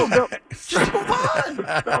dump him. no. Just move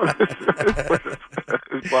on.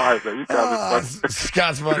 It's fine, man. You got me.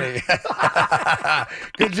 Scott's funny.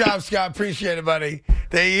 Good job, Scott. Appreciate it, buddy.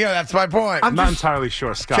 There you go. That's my point. I'm not entirely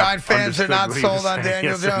sure Scott. Giant fans are understood not what he was sold on saying.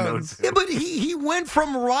 Daniel Yes and no Jones. to. Yeah, but he went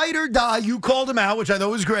from ride or die. You called him out, which I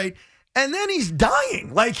thought was great. And then he's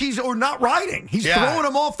dying, or not riding. He's throwing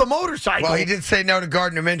him off the motorcycle. Well, he did say no to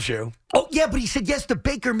Gardner Minshew. Oh, yeah, but he said yes to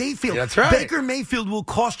Baker Mayfield. That's right. Baker Mayfield will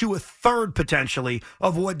cost you a third, potentially,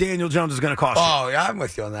 of what Daniel Jones is going to cost you. Oh, yeah, I'm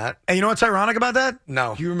with you on that. And you know what's ironic about that?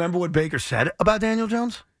 No. Do you remember what Baker said about Daniel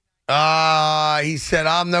Jones? He said,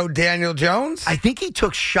 I'm no Daniel Jones. I think he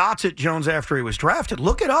took shots at Jones after he was drafted.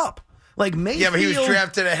 Look it up. Like Mayfield. Yeah, but he was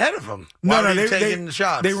drafted ahead of him. No, Why no, were you taking the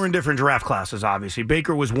shots? They were in different draft classes, obviously.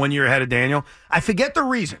 Baker was 1 year ahead of Daniel. I forget the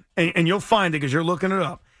reason, and you'll find it because you're looking it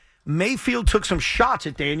up. Mayfield took some shots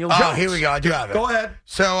at Daniel Jones. Oh, here we go. I do have it. Go ahead.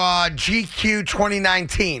 So, GQ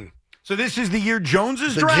 2019. So this is the year Jones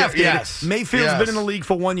is drafted. Yes. Mayfield's Yes. been in the league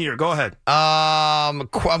for 1 year. Go ahead. I'm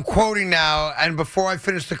quoting now, and before I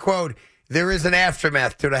finish the quote, there is an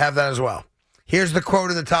aftermath to it. I have that as well. Here's the quote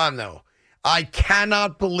of the time, though. I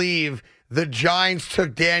cannot believe the Giants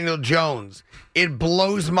took Daniel Jones. It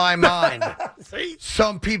blows my mind.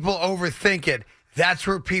 Some people overthink it. That's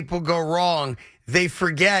where people go wrong. They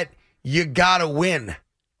forget you got to win.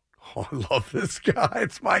 Oh, I love this guy.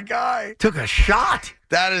 It's my guy. Took a shot.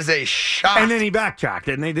 That is a shot. And then he backtracked,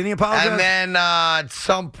 didn't he? Didn't he apologize? And then at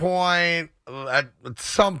some point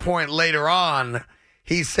later on,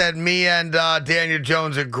 he said, me and Daniel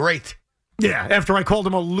Jones are great. Yeah, after I called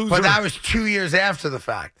him a loser. But that was 2 years after the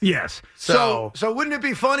fact. Yes. So wouldn't it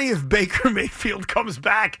be funny if Baker Mayfield comes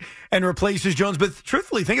back and replaces Jones? But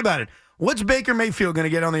truthfully, think about it. What's Baker Mayfield going to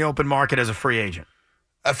get on the open market as a free agent?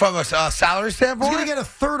 From a salary standpoint? He's going to get a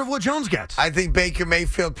third of what Jones gets. I think Baker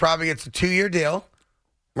Mayfield probably gets a 2-year deal,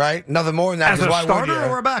 right? Nothing more than that. As a 'cause why would starter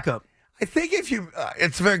you? or a backup? I think if you,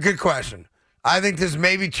 it's a very good question. I think there's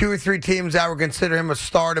maybe 2 or 3 teams that would consider him a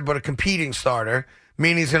starter, but a competing starter,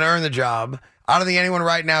 meaning he's going to earn the job. I don't think anyone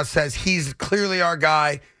right now says he's clearly our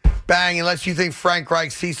guy. Bang, unless you think Frank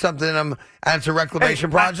Reich sees something in him and it's a reclamation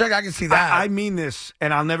project. I can see that. I mean this,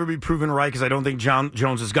 and I'll never be proven right because I don't think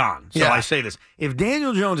Jones is gone. So Yeah. I say this. If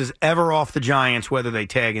Daniel Jones is ever off the Giants, whether they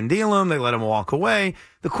tag and deal him, they let him walk away,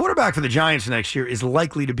 the quarterback for the Giants next year is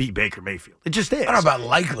likely to be Baker Mayfield. It just is. I don't know about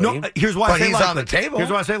likely. No, here's why but I say he's likely. on the table. Here's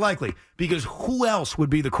why I say likely. Because who else would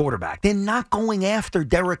be the quarterback? They're not going after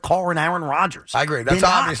Derek Carr and Aaron Rodgers. I agree. That's They're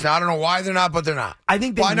not. obvious. Now, I don't know why they're not, but they're not. I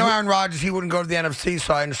think they Well, I know would- Aaron Rodgers, he wouldn't go to the NFC,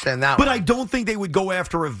 so I understand that But one. I don't think they would go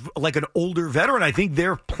after an older veteran. I think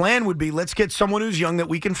their plan would be, let's get someone who's young that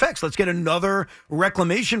we can fix. Let's get another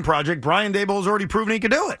reclamation project. Brian Daboll's already proven he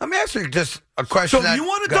could do it. Let me ask you just a question. So if you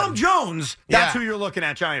want to Go dump ahead. Jones, that's Yeah. who you're looking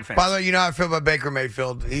at, Giant fans. By the way, you know how I feel about Baker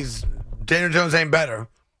Mayfield. Daniel Jones ain't better.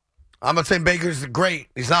 I'm not saying Baker's great.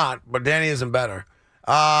 He's not, but Danny isn't better.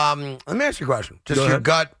 Let me ask you a question. Just Go your ahead.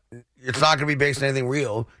 gut. It's not going to be based on anything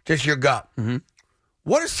real. Just your gut. Mm-hmm.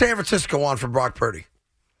 What does San Francisco want for Brock Purdy?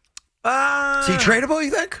 Is he tradable, you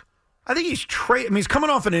think? I think he's he's coming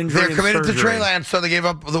off an injury. They're and committed to surgery. Trey Lance, so they gave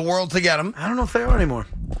up the world to get him. I don't know if they are anymore.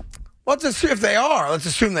 Let's assume if they are. Let's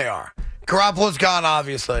assume they are. Garoppolo's gone,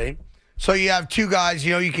 obviously. So you have 2 guys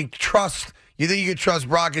you can trust. You think you can trust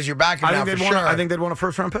Brock as your backup now for sure. I think they'd want a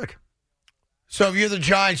first-round pick. So if you're the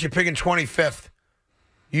Giants, you're picking 25th.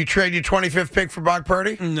 You trade your 25th pick for Brock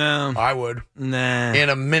Purdy? No. I would. Nah. In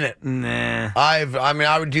a minute. Nah.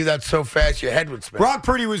 I would do that so fast your head would spin. Brock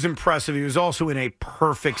Purdy was impressive. He was also in a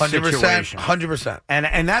perfect 100%. situation. 100%.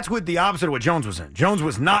 And that's with the opposite of what Jones was in. Jones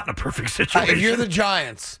was not in a perfect situation. If you're the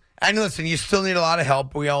Giants, and listen, you still need a lot of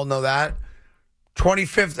help. We all know that.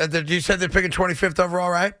 25th, you said they're picking 25th overall,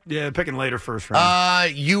 right? Yeah, picking later first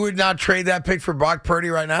round. You would not trade that pick for Brock Purdy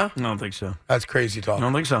right now? I don't think so. That's crazy talk. I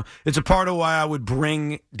don't think so. It's a part of why I would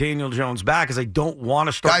bring Daniel Jones back, is I don't want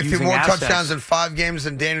to start Guy threw using more assets. touchdowns in 5 games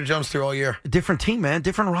than Daniel Jones threw all year. Different team, man.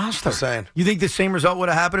 Different roster. Just saying. You think the same result would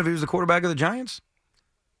have happened if he was the quarterback of the Giants?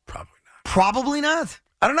 Probably not. Probably not.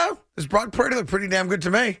 I don't know. This Brock Purdy looked pretty damn good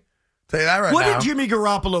to me. Tell you that right What now. did Jimmy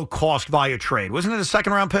Garoppolo cost via trade? Wasn't it a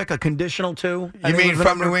second-round pick, a conditional 2? You mean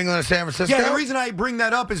from New England to San Francisco? Yeah, the reason I bring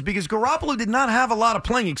that up is because Garoppolo did not have a lot of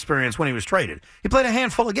playing experience when he was traded. He played a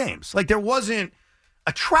handful of games. Like, there wasn't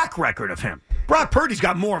a track record of him. Brock Purdy's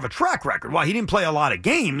got more of a track record. While he didn't play a lot of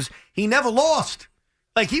games, he never lost.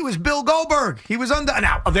 Like, he was Bill Goldberg. He was under.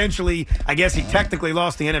 Now, eventually, I guess he technically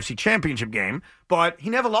lost the NFC Championship game, but he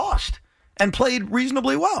never lost and played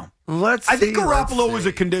reasonably well. I think Garoppolo was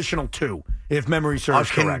a conditional 2 if memory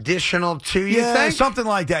serves correct. Conditional 2, you think? Something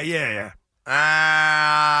like that. Yeah.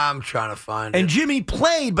 I'm trying to find And it. Jimmy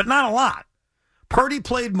played, but not a lot. Purdy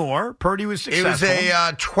played more. Purdy was It successful.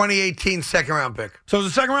 was a 2018 second-round pick. So it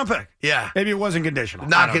was a second-round pick? Yeah. Maybe it wasn't conditional.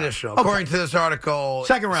 Not conditional. Okay. According to this article,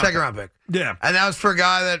 second-round pick. Yeah. And that was for a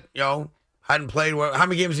guy that, hadn't played. How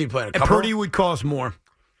many games did he play? A And couple? Purdy would cost more.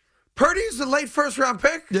 Purdy's a late first-round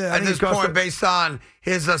pick Yeah, I at think this he cost point it. based on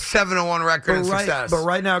his 7-1 record and success. But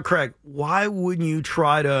right now, Craig, why wouldn't you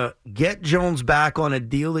try to get Jones back on a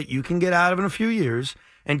deal that you can get out of in a few years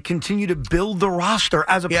and continue to build the roster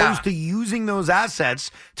as opposed to using those assets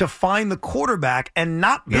to find the quarterback and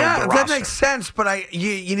not build the roster? That makes sense, but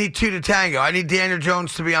you need two to tango. I need Daniel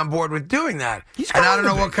Jones to be on board with doing that. And I don't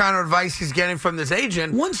know what kind of advice he's getting from this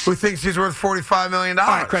agent who thinks he's worth $45 million. All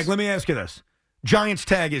right, Craig, let me ask you this. Giants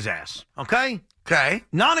tag his ass, okay? Okay.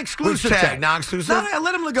 Non-exclusive Who's tag. Non-exclusive?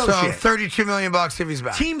 Let him negotiate. So $32 million if he's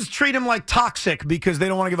back. Teams treat him like toxic because they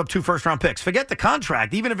don't want to give up 2 first-round picks. Forget the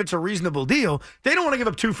contract. Even if it's a reasonable deal, they don't want to give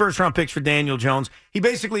up 2 first-round picks for Daniel Jones. He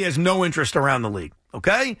basically has no interest around the league,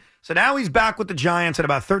 okay? So now he's back with the Giants at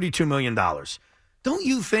about $32 million. Don't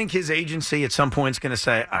you think his agency at some point is going to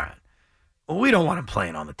say, all right, well, we don't want him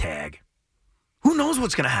playing on the tag? Who knows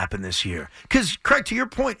what's going to happen this year? Because, Craig, to your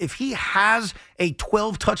point, if he has a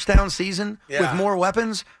 12-touchdown season with more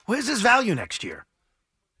weapons, where's his value next year?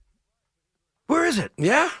 Where is it?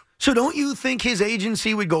 Yeah. So don't you think his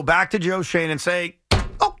agency would go back to Joe Schoen and say,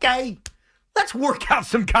 okay, let's work out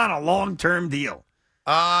some kind of long-term deal?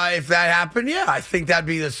 If that happened, yeah, I think that'd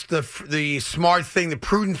be the smart thing, the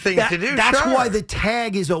prudent thing to do. That's why the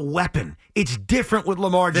tag is a weapon. It's different with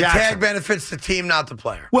Lamar Jackson. The tag benefits the team, not the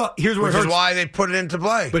player. Well, here's where which it hurts. is why they put it into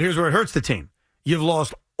play. But here's where it hurts the team. You've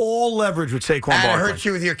lost all leverage with Saquon Barkley. And it hurts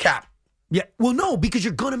you with your cap. Yeah, well, no, because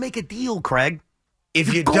you're going to make a deal, Craig.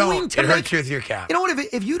 If you don't, it hurts you with your cap. You know what?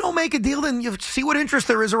 If you don't make a deal, then you see what interest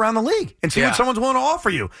there is around the league and see what someone's willing to offer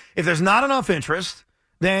you. If there's not enough interest,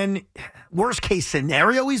 then worst case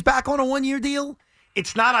scenario, he's back on a 1-year deal.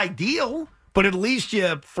 It's not ideal, but at least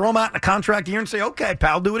you throw him out in a contract year and say, okay,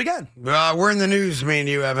 pal, do it again. We're in the news, me and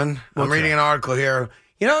you, Evan. I'm reading an article here.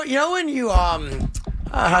 You know when you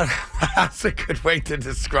that's a good way to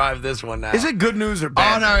describe this one now. Is it good news or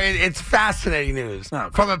bad? Oh no, it's fascinating news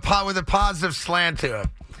with a positive slant to it.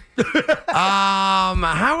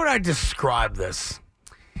 How would I describe this?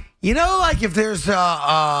 You know, like if there's an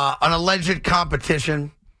alleged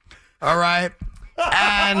competition, all right,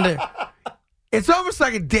 and it's almost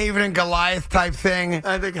like a David and Goliath type thing.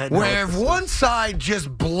 I think I know where if one side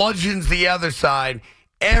just bludgeons the other side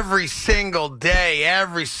every single day,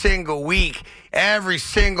 every single week, every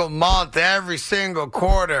single month, every single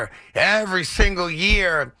quarter, every single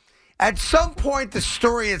year, at some point the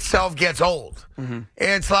story itself gets old. Mm-hmm.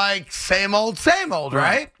 It's like same old,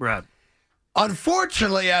 right? Right.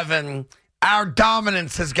 Unfortunately, Evan, our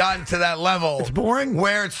dominance has gotten to that level. It's boring.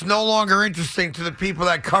 Where it's no longer interesting to the people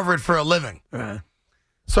that cover it for a living. Right.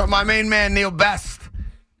 So my main man, Neil Best,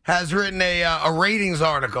 has written a ratings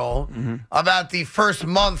article about the first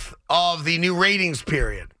month of the new ratings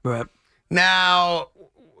period. Right. Now,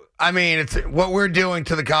 I mean, it's what we're doing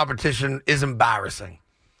to the competition is embarrassing.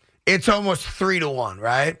 It's almost 3-1,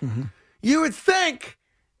 right? Mm-hmm. You would think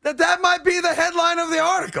that might be the headline of the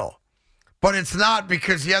article. But it's not,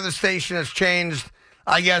 because the other station has changed,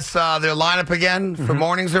 I guess, their lineup again for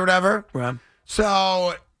mornings or whatever. Right.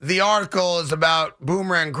 So the article is about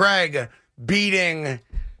Boomer and Greg beating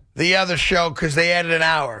the other show because they added an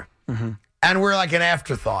hour. Mm-hmm. And we're like an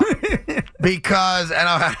afterthought. Because, and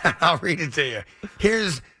I'll read it to you.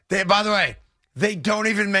 By the way, they don't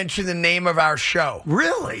even mention the name of our show.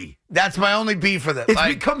 Really? That's my only beef with it. It's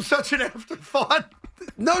become such an afterthought.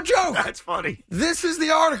 No joke. That's funny. This is the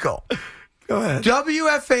article. Go ahead.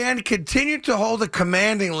 WFAN continued to hold a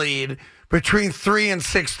commanding lead between 3 and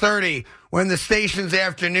 6:30 when the station's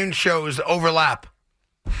afternoon shows overlap.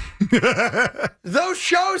 Those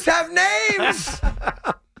shows have names.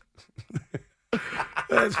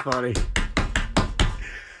 That's funny.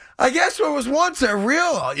 I guess what was once a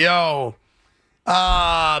real,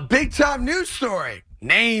 big-time news story.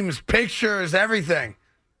 Names, pictures, everything.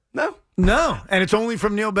 No, and it's only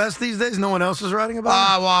from Neil Best these days? No one else is writing about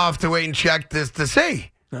it? Well, I'll have to wait and check this to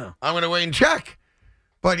see. No. I'm going to wait and check.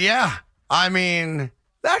 But, yeah, I mean,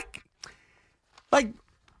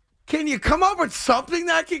 can you come up with something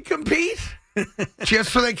that can compete?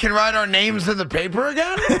 Just so they can write our names in the paper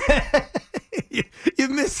again? You're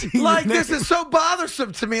missing. This is so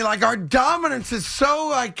bothersome to me. Like, our dominance is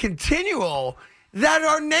so, continual that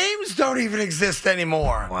our names don't even exist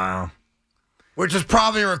anymore. Wow. Which is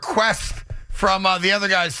probably a request from the other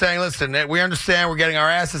guys saying, listen, we understand we're getting our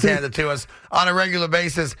asses handed to us. on a regular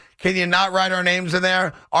basis. Can you not write our names in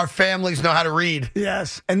there? Our families know how to read.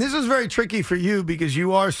 Yes. And this is very tricky for you because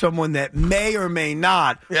you are someone that may or may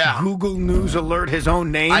not Google News alert his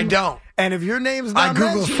own name. I don't. And if your name's not I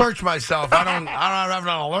Google mentioned, search myself. I don't have it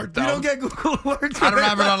on alert, though. you don't get Google alerts. I don't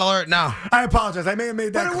have it on alert, no. I apologize. I may have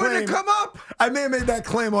made that But it claim. wouldn't have come up. I may have made that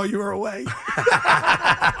claim while you were away.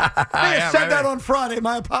 I may have said that on Friday.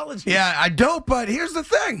 My apologies. Yeah, I don't, but here's the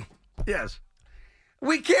thing. Yes.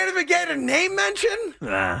 We can't even get a name mention?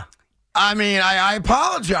 Nah. I mean, I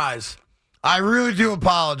apologize. I really do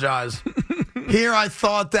apologize. Here I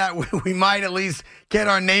thought that we might at least get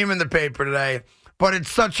our name in the paper today, but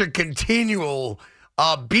it's such a continual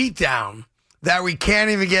beatdown that we can't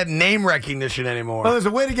even get name recognition anymore. Well, there's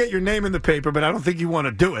a way to get your name in the paper, but I don't think you want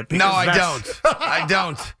to do it. No, I don't. I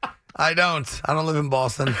don't. I don't live in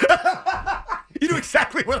Boston. You knew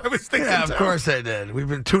exactly what I was thinking. Yeah, of course I did. We've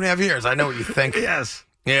been 2.5 years. I know what you think. Yes.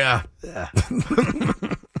 Yeah. Yeah.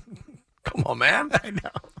 Come on, man. I know.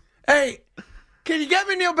 Hey, can you get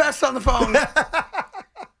me Neil Best on the phone?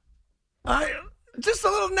 Just a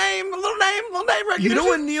little name recognition. You know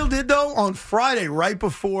what Neil did, though? On Friday, right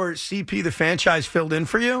before CP the franchise filled in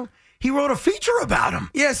for you, he wrote a feature about him.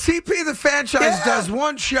 Yeah, CP the franchise does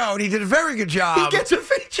one show, and he did a very good job. He gets a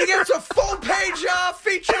feature. He gets a full-page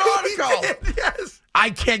featured article. He did, yes. I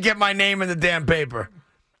can't get my name in the damn paper.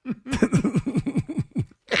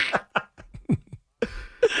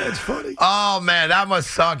 That's funny. Oh, man, that must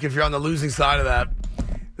suck if you're on the losing side of that.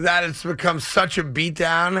 That it's become such a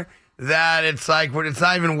beatdown that it's like it's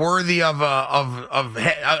not even worthy of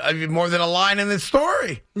more than a line in this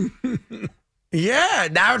story. Yeah,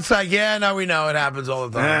 now it's like, no, we know it happens all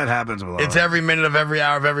the time. That happens a lot. It's every minute of every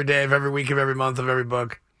hour of every day of every week of every month of every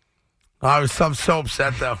book. I'm so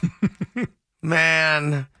upset, though.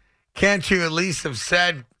 Man, can't you at least have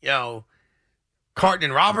said, Carton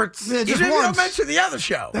and Roberts? Yeah, just you once. don't mention the other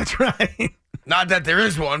show. That's right. Not that there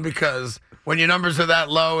is one, because when your numbers are that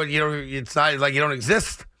low and it's not like you don't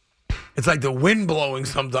exist. It's like the wind blowing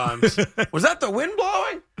sometimes. Was that the wind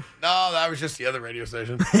blowing? No, that was just the other radio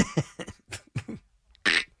station.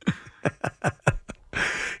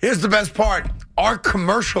 Here's the best part. Our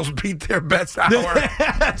commercials beat their best hour.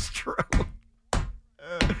 That's true.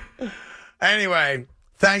 Anyway,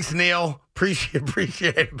 thanks, Neil.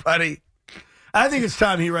 Appreciate it, buddy. I think it's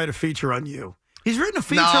time he write a feature on you. He's written a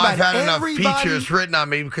feature No, about I've had everybody. enough features written on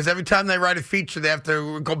me because every time they write a feature, they have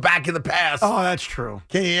to go back in the past. Oh, that's true.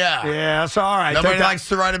 Yeah. Yeah, that's all right. Nobody likes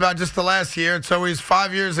to write about just the last year. It's always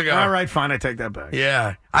 5 years ago. All right, fine. I take that back.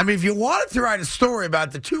 Yeah. I mean, if you wanted to write a story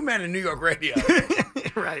about the two men in New York radio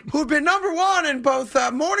Right. who've been number one in both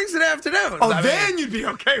mornings and afternoons. Oh, I then mean, you'd be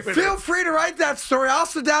okay with feel it. free to write that story. I'll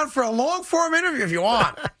sit down for a long-form interview if you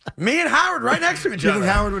want. Me and Howard right next to each You other.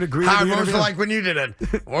 think Howard would agree Howard, with the what was it interview? like when you did it?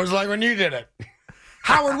 What was it like when you did it?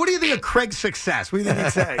 Howard, what do you think of Craig's success? What do you think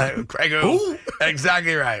he'd say? Craig, who?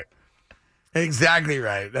 Exactly right. Exactly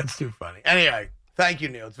right. That's too funny. Anyway, thank you,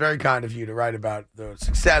 Neil. It's very kind of you to write about the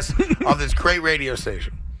success of this great radio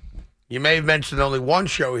station. You may have mentioned only one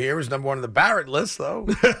show here is number one on the Barrett list, though.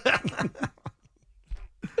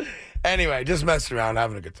 Anyway, just messing around,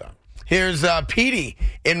 having a good time. Here's Petey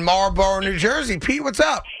in Marlboro, New Jersey. Pete, what's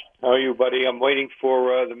up? How are you, buddy? I'm waiting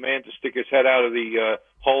for the man to stick his head out of the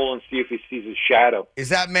hole and see if he sees his shadow. Is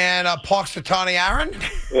that man Punxsutawney Aaron?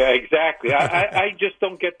 Yeah, exactly. I just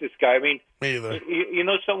don't get this guy. I mean, Me either.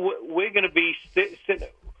 So we're going to be sitting.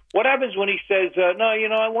 What happens when he says, no,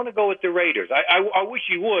 I want to go with the Raiders? I wish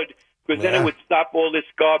he would, because then it would stop all this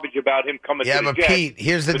garbage about him coming to the but Jets. Pete,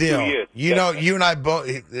 here's the for 2 deal. years. You and I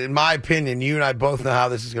both, in my opinion, you and I both know how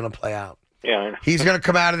this is going to play out. Yeah, I know. He's going to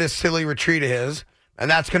come out of this silly retreat of his, and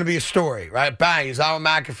that's going to be a story, right? Bang, he's Alan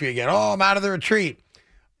McAfee again. Oh, I'm out of the retreat.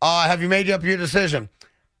 Have you made up your decision?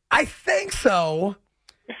 I think so.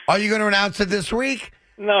 Are you going to announce it this week?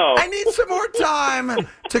 No. I need some more time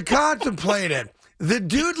to contemplate it. The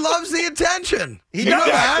dude loves the attention. You know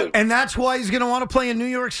that? And that's why he's going to want to play in New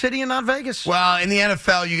York City and not Vegas. Well, in the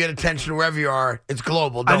NFL, you get attention wherever you are. It's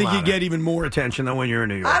global. I think you get even more attention than when you're in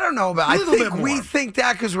New York. I don't know about. A I little think bit we more. think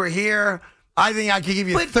that because we're here. I think I could give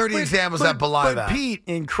you 30 examples that belie that. But Pete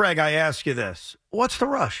and Craig, I ask you this: what's the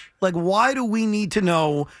rush? Like, why do we need to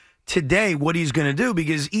know today what he's going to do?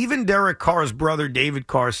 Because even Derek Carr's brother, David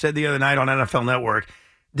Carr, said the other night on NFL Network,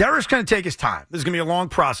 Derek's going to take his time. This is going to be a long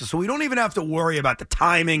process, so we don't even have to worry about the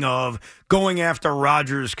timing of going after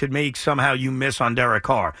Rodgers could make somehow you miss on Derek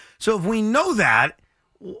Carr. So if we know that,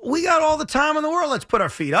 we got all the time in the world. Let's put our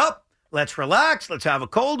feet up. Let's relax. Let's have a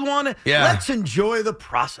cold one. Yeah. Let's enjoy the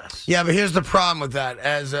process. Yeah, but here's the problem with that.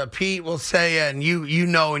 As Pete will say, and you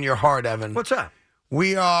know in your heart, Evan. What's that?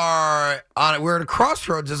 we're at a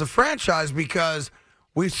crossroads as a franchise because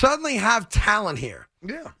we suddenly have talent here.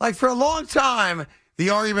 Yeah. Like for a long time, the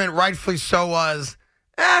argument, rightfully so, was,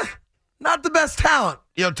 not the best talent,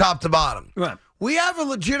 top to bottom. Right. We have a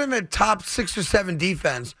legitimate top 6 or 7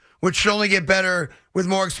 defense, which should only get better with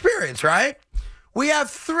more experience, right? We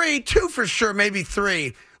have 2 for sure, maybe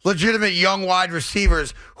 3 legitimate young wide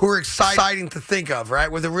receivers who are exciting to think of,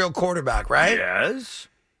 right? With a real quarterback, right? Yes.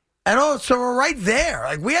 And so we're right there.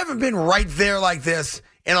 Like, we haven't been right there like this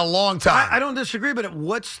in a long time. I don't disagree, but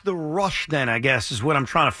what's the rush then, I guess, is what I'm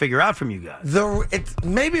trying to figure out from you guys.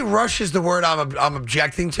 Maybe rush is the word I'm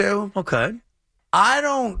objecting to. Okay. I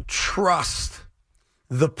don't trust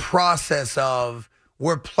the process of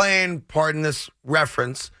we're playing, pardon this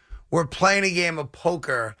reference, we're playing a game of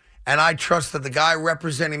poker, and I trust that the guy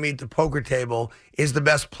representing me at the poker table is the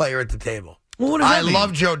best player at the table. Well, what does that mean? I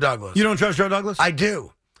love Joe Douglas. You don't trust Joe Douglas? I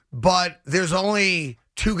do. But there's only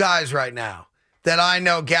 2 guys right now that I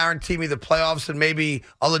know guarantee me the playoffs and maybe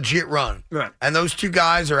a legit run. Right. And those 2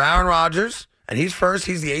 guys are Aaron Rodgers, and he's first.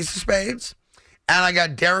 He's the ace of spades. And I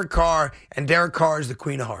got Derek Carr, and Derek Carr is the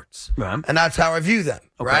queen of hearts. Right. And that's how I view them,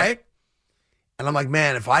 Okay. right? And I'm like,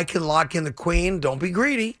 man, if I can lock in the queen, don't be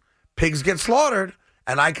greedy. Pigs get slaughtered.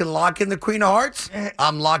 And I can lock in the queen of hearts,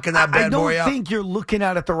 I'm locking that bad boy up. I don't think you're looking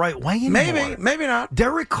at it the right way anymore. Maybe not.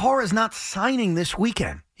 Derek Carr is not signing this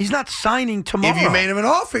weekend. He's not signing tomorrow. If you made him an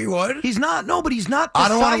offer, he would. He's not. No, but he's not I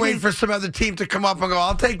don't want to deciding- wait for some other team to come up and go,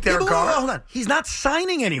 I'll take Derek Carr. Hold on. He's not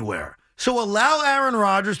signing anywhere. So allow Aaron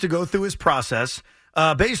Rodgers to go through his process.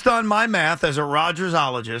 Based on my math as a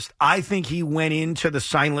Rodgersologist, I think he went into the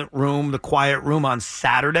silent room, the quiet room on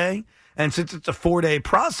Saturday. And since it's a 4-day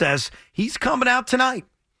process, he's coming out tonight.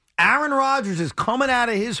 Aaron Rodgers is coming out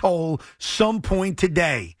of his hole some point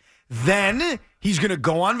today. Then he's going to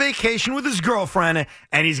go on vacation with his girlfriend,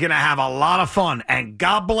 and he's going to have a lot of fun. And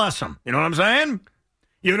God bless him. You know what I'm saying?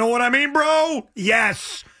 You know what I mean, bro?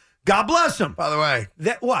 Yes. God bless him. By the way,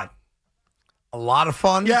 What? a lot of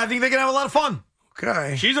fun? Yeah, I think they can have a lot of fun.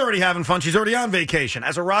 Okay. She's already having fun. She's already on vacation.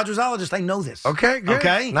 As a Rodgersologist, I know this. Okay, good.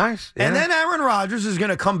 Okay? Nice. And Yeah. then Aaron Rodgers is going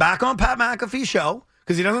to come back on Pat McAfee's show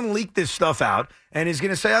because he doesn't leak this stuff out. And he's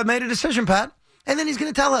going to say, I've made a decision, Pat. And then he's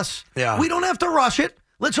going to tell us. Yeah. We don't have to rush it.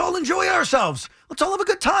 Let's all enjoy ourselves. Let's all have a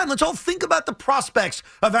good time. Let's all think about the prospects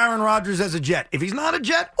of Aaron Rodgers as a Jet. If he's not a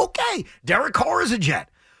Jet, okay. Derek Carr is a Jet.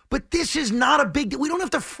 But this is not a big deal. We don't have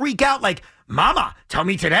to freak out like, Mama, tell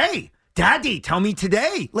me today. Daddy, tell me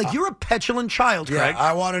today. Like, you're a petulant child, Craig. Yeah,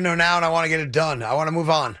 I want to know now, and I want to get it done. I want to move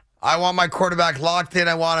on. I want my quarterback locked in.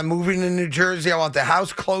 I want him moving to New Jersey. I want the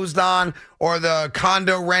house closed on or the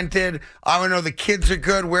condo rented. I want to know the kids are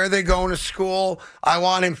good, where they're going to school. I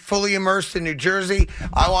want him fully immersed in New Jersey.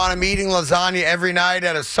 I want him eating lasagna every night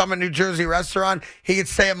at a Summit, New Jersey restaurant. He could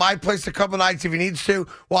stay at my place a couple nights if he needs to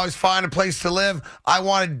while he's finding a place to live. I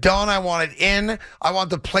want it done. I want it in. I want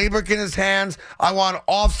the playbook in his hands. I want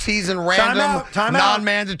off-season random, Time out.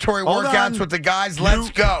 non-mandatory Hold workouts on. with the guys. Let's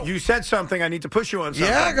go. You said something. I need to push you on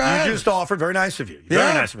something. Yeah, go ahead. You just offered. Very nice of you. Yeah.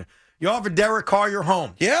 Very nice of you. You offered Derek Carr your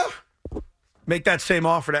home. Yeah. Make that same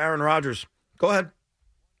offer to Aaron Rodgers. Go ahead.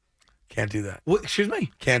 Can't do that. What, excuse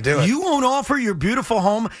me? Can't do it. You won't offer your beautiful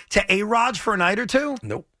home to A-Rod for a night or two?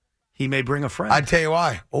 Nope. He may bring a friend. I tell you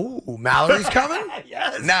why. Oh, Mallory's coming?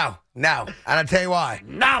 Yes. Now. And I tell you why.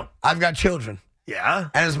 No. I've got children. Yeah.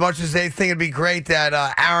 And as much as they think it'd be great that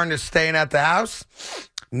Aaron is staying at the house,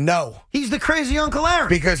 no. He's the crazy Uncle Aaron.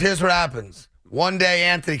 Because here's what happens. One day,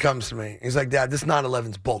 Anthony comes to me. He's like, Dad, this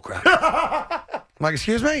 911's bullcrap. I'm like,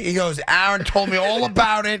 excuse me? He goes, Aaron told me all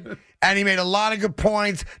about it, and he made a lot of good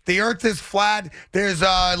points. The earth is flat. There's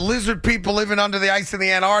lizard people living under the ice in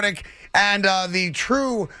the Antarctic, and the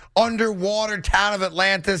true underwater town of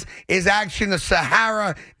Atlantis is actually in the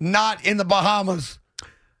Sahara, not in the Bahamas.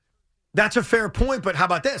 That's a fair point, but how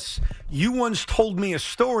about this? You once told me a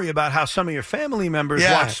story about how some of your family members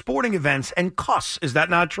Yeah. watch sporting events and cuss. Is that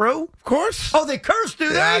not true? Of course. Oh, they curse, do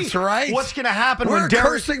they? That's right. What's going to happen We're when a Derek...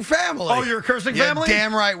 cursing family. Oh, you're a cursing Yeah, family?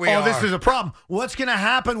 damn right we are. Oh, this is a problem. What's going to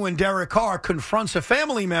happen when Derek Carr confronts a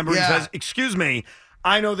family member Yeah. and says, excuse me,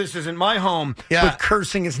 I know this isn't my home, Yeah. but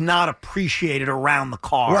cursing is not appreciated around the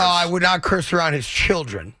cars. Well, I would not curse around his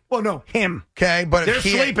children. Well, no, him. Okay, but They're if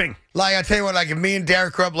he, sleeping. Like I tell you what, like if me and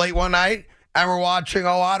Derek were up late one night and we're watching,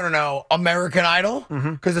 I don't know, American Idol,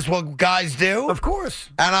 because it's what guys do. Of course.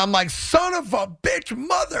 And I'm like, son of a bitch,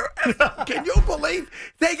 mother! Can you believe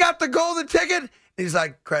they got the golden ticket? And he's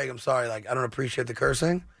like, Craig, I'm sorry, like I don't appreciate the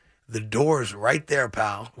cursing. The door's right there,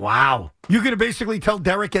 pal. Wow. You're going to basically tell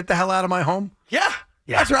Derek, get the hell out of my home? Yeah,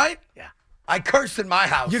 Yeah. that's right. Yeah. I cursed in my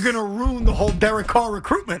house. You're going to ruin the whole Derek Carr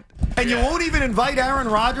recruitment. And you won't even invite Aaron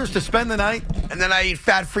Rodgers to spend the night? And then I eat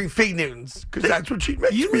fat-free Fig Newtons because that's what she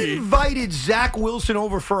makes You me. invited Zach Wilson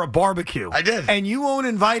over for a barbecue. I did. And you won't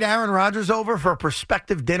invite Aaron Rodgers over for a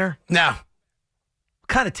prospective dinner? No. What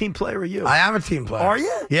kind of team player are you? I am a team player. Are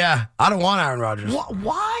you? Yeah. I don't want Aaron Rodgers.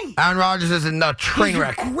 Why? Aaron Rodgers is a train He's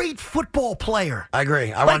wreck. a great football player. I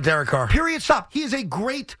agree. I want Derek Carr. Period. Stop. He is a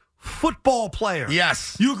great football player.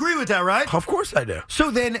 Yes. You agree with that, right? Of course I do.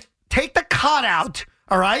 So then take the cot out,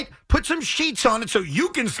 all right? Put some sheets on it so you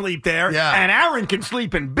can sleep there, and Aaron can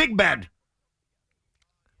sleep in big bed.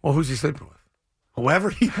 Well, who's he sleeping with? Whoever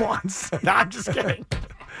he wants. No, I'm just kidding.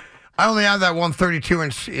 I only have that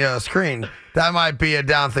 132-inch screen. That might be a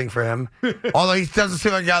down thing for him. Although he doesn't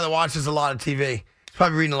seem like a guy that watches a lot of TV. He's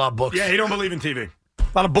probably reading a lot of books. Yeah, he don't believe in TV. A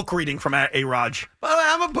lot of book reading from A-Raj. Well,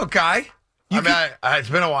 I'm a book guy. It's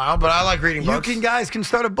been a while, but I like reading books. You guys can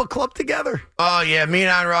start a book club together. Oh, yeah. Me and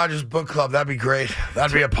Aaron Rodgers book club. That'd be great.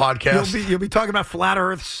 That'd be a podcast. You'll be talking about flat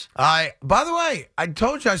earths. By the way, I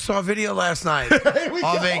told you I saw a video last night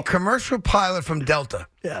of a commercial pilot from Delta.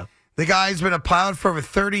 Yeah. The guy's been a pilot for over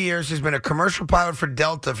 30 years. He's been a commercial pilot for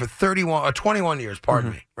Delta for 21 years,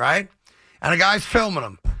 pardon me, right? And a guy's filming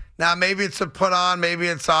him. Now, maybe it's a put on. Maybe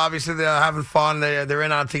it's obviously they're having fun. They're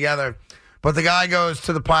in on it together. But the guy goes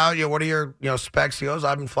to the pilot, what are your specs? He goes,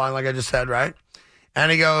 I've been flying like I just said, right?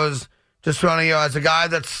 And he goes, just running, as a guy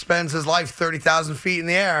that spends his life 30,000 feet in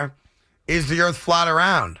the air, is the earth flat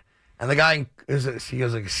around? And the guy, he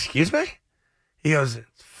goes, excuse me? He goes,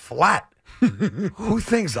 it's flat. Who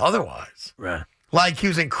thinks otherwise? Right. Like he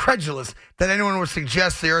was incredulous that anyone would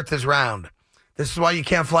suggest the earth is round. This is why you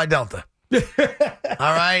can't fly Delta. All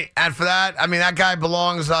right. And for that, I mean, that guy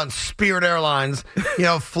belongs on Spirit Airlines,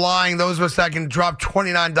 flying those of us that can drop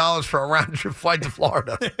 $29 for a round trip flight to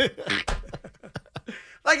Florida.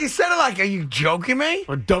 Like he said it like, are you joking me?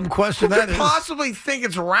 A dumb question Who that could is. possibly think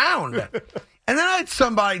it's round? And then I had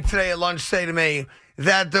somebody today at lunch say to me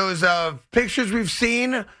that those pictures we've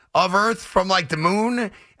seen of Earth from like the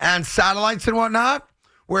moon and satellites and whatnot,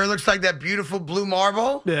 where it looks like that beautiful blue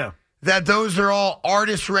marble. Yeah. That those are all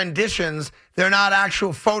artist renditions. They're not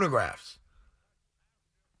actual photographs.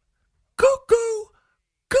 Cuckoo.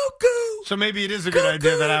 Cuckoo. So maybe it is a good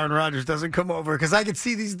idea that Aaron Rodgers doesn't come over, because I could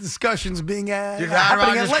see these discussions being If Aaron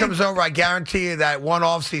happening Rodgers comes over, I guarantee you that one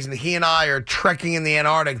offseason, he and I are trekking in the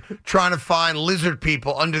Antarctic trying to find lizard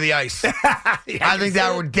people under the ice. I think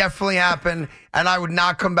that would definitely happen, and I would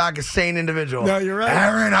not come back a sane individual. No, you're right.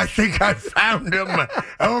 Aaron, I think I found him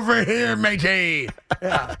over here, matey.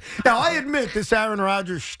 Yeah. Now, I admit this Aaron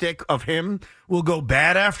Rodgers shtick of him will go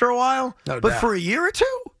bad after a while, No but doubt. for a year or two,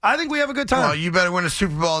 I think we have a good time. Well, you better win a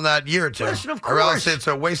Super Bowl in that year or two. Listen, of Or else course. it's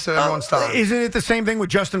a waste of everyone's time. Isn't it the same thing with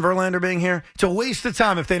Justin Verlander being here? It's a waste of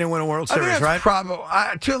time if they didn't win a World I think Series, that's right? probably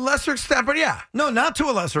to a lesser extent, but yeah. No, not to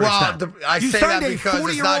a lesser Well, extent. I You say that signed a because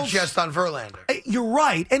it's not 40-year-old just on Verlander. You're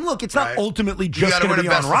right. And look, it's not Right. ultimately You just got to going win to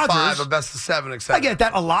a be on best of Rodgers. 5, a best of 7, etc. I get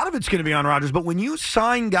that. A lot of it's going to be on Rodgers. But when you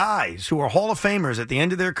sign guys who are Hall of Famers at the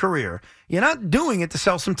end of their career, you're not doing it to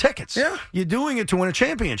sell some tickets. Yeah. You're doing it to win a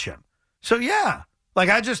championship. So, yeah, like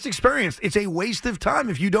I just experienced, it's a waste of time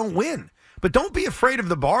if you don't win. But don't be afraid of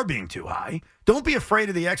the bar being too high. Don't be afraid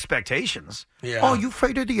of the expectations. Yeah. Oh, you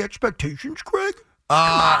afraid of the expectations, Greg?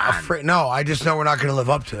 Afraid? No, I just know we're not going to live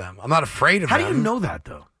up to them. I'm not afraid of How them. do you know that,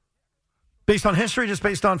 though? Based on history, just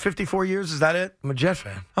based on 54 years? Is that it? I'm a Jet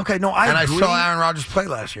fan. Okay, no, I agree. I saw Aaron Rodgers play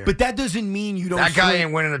last year. But that doesn't mean you don't that guy swing.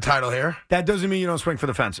 ain't winning a title here. That doesn't mean you don't swing for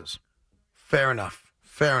the fences. Fair enough.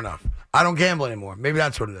 Fair enough. I don't gamble anymore. Maybe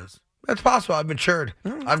that's what it is. That's possible. I've matured.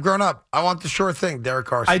 I've grown up. I want the sure thing, Derek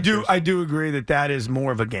Carr. I do agree that is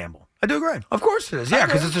more of a gamble. I do agree. Of course it is. Yeah,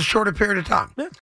 because it's a shorter period of time. Yeah.